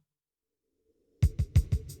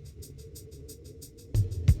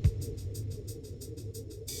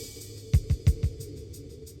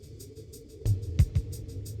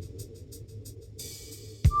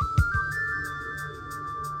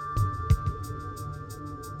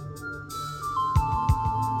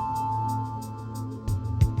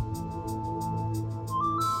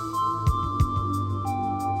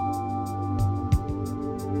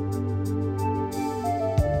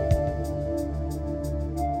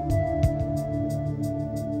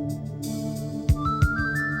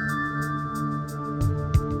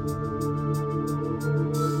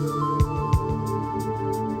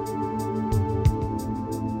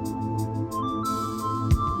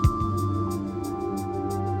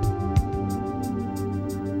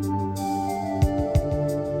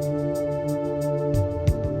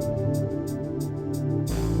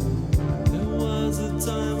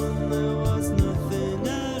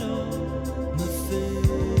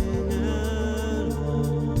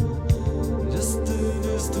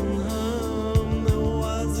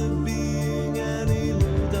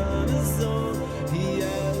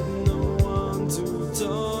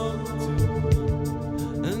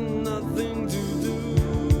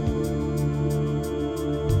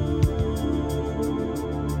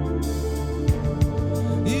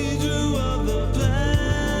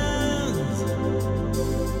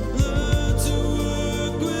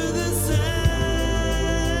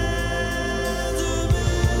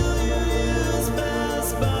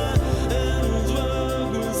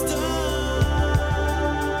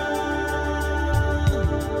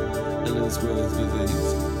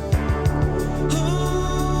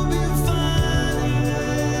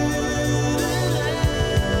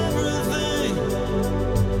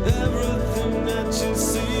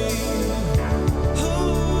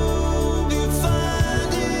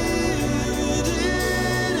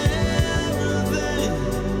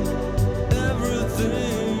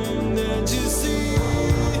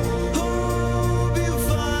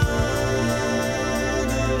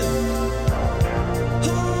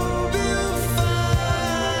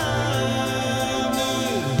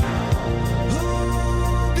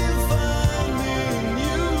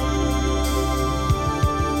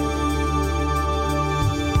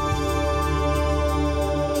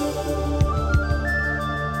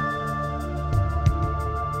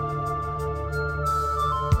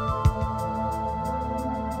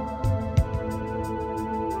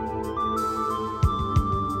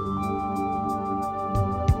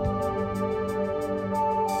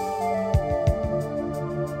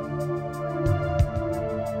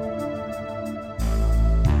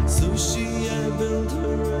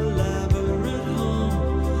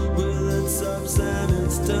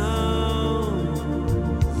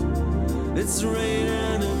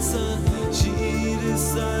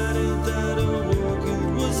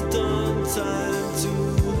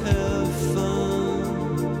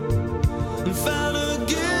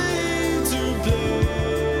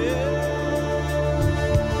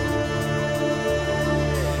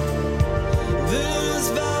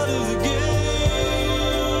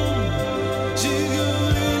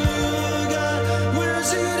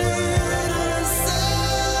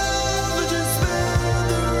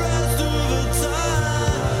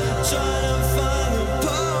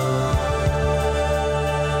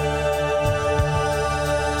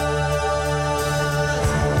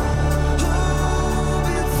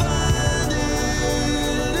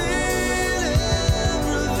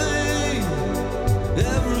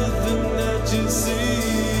 you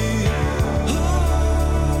see.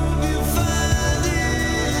 Hope you find it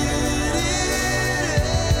in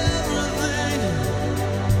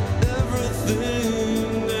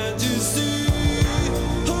everything that you see.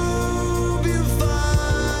 Hope you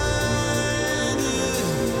find it.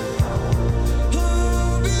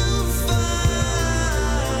 Hope you find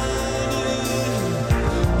it.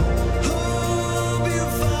 Hope you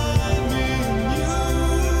find me in you.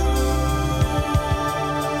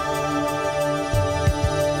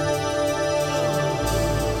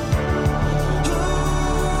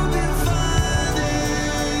 Hope you find it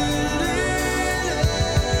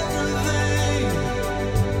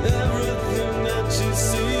in everything that you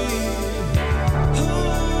see.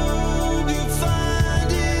 Hope you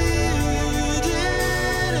find it in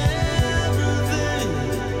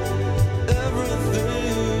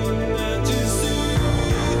everything that you see.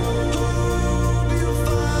 Hope you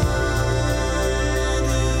find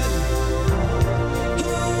it.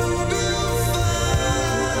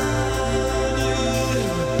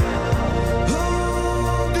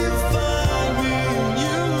 Hope you find me in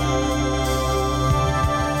you.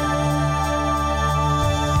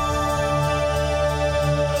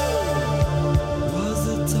 Was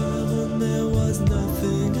a time when there was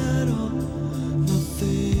nothing at all,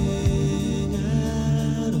 nothing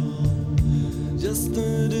at all, just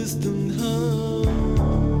a distant hum.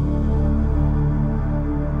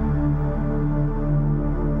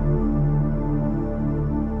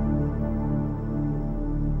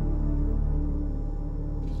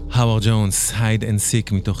 האוורד ג'ונס, Hide and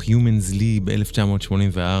Seek, מתוך Humans League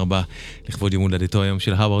ב-1984, לכבוד יום הולדתו היום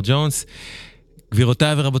של האוורד ג'ונס.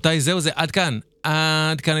 גבירותיי ורבותיי, זהו זה, עד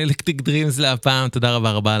כאן אלקטריק דרימס להפעם. תודה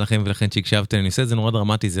רבה רבה לכם ולכן שהקשבתם. אני עושה את זה נורא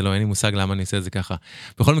דרמטי, זה לא, אין לי מושג למה אני עושה את זה ככה.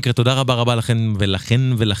 בכל מקרה, תודה רבה רבה לכם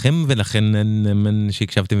ולכן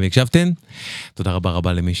שהקשבתם והקשבתם. תודה רבה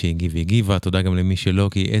רבה למי שהגיב והגיבה, תודה גם למי שלא,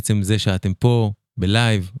 כי עצם זה שאתם פה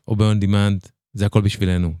בלייב או ב-on demand, זה הכל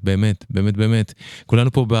בשבילנו, באמת, באמת, באמת.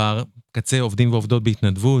 כולנו פה בקצה עובדים ועובדות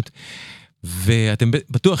בהתנדבות, ואתם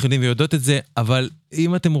בטוח יודעים ויודעות את זה, אבל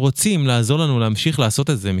אם אתם רוצים לעזור לנו להמשיך לעשות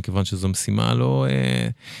את זה, מכיוון שזו משימה לא,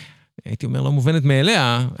 הייתי אומר, לא מובנת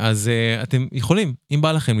מאליה, אז אתם יכולים, אם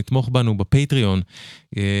בא לכם, לתמוך בנו בפטריון.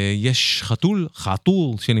 יש חתול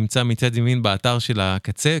שנמצא מצד ימין באתר של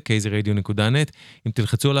הקצה, kzradio.net. אם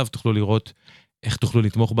תלחצו עליו, תוכלו לראות איך תוכלו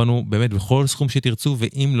לתמוך בנו, באמת בכל סכום שתרצו,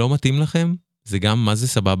 ואם לא מתאים לכם, זה גם מה זה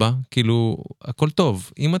סבבה, כאילו הכל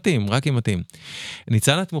טוב, אם מתאים, רק אם מתאים.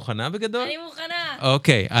 ניצן, את מוכנה בגדול? אני מוכנה.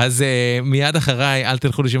 אוקיי, אז מיד אחריי, אל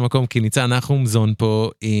תלכו לשום מקום, כי ניצן נחומזון פה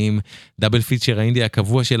עם דאבל פיצ'ר האינדיה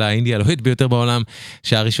הקבוע שלה, האינדיה הלוהט ביותר בעולם,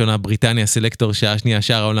 שעה ראשונה בריטניה סלקטור, שעה שנייה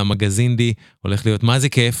שער העולם מגזינדי, הולך להיות מה זה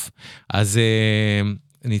כיף. אז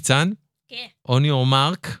ניצן? כן. On your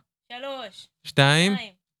mark. 3, 2,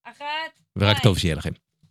 1, ורק טוב שיהיה לכם.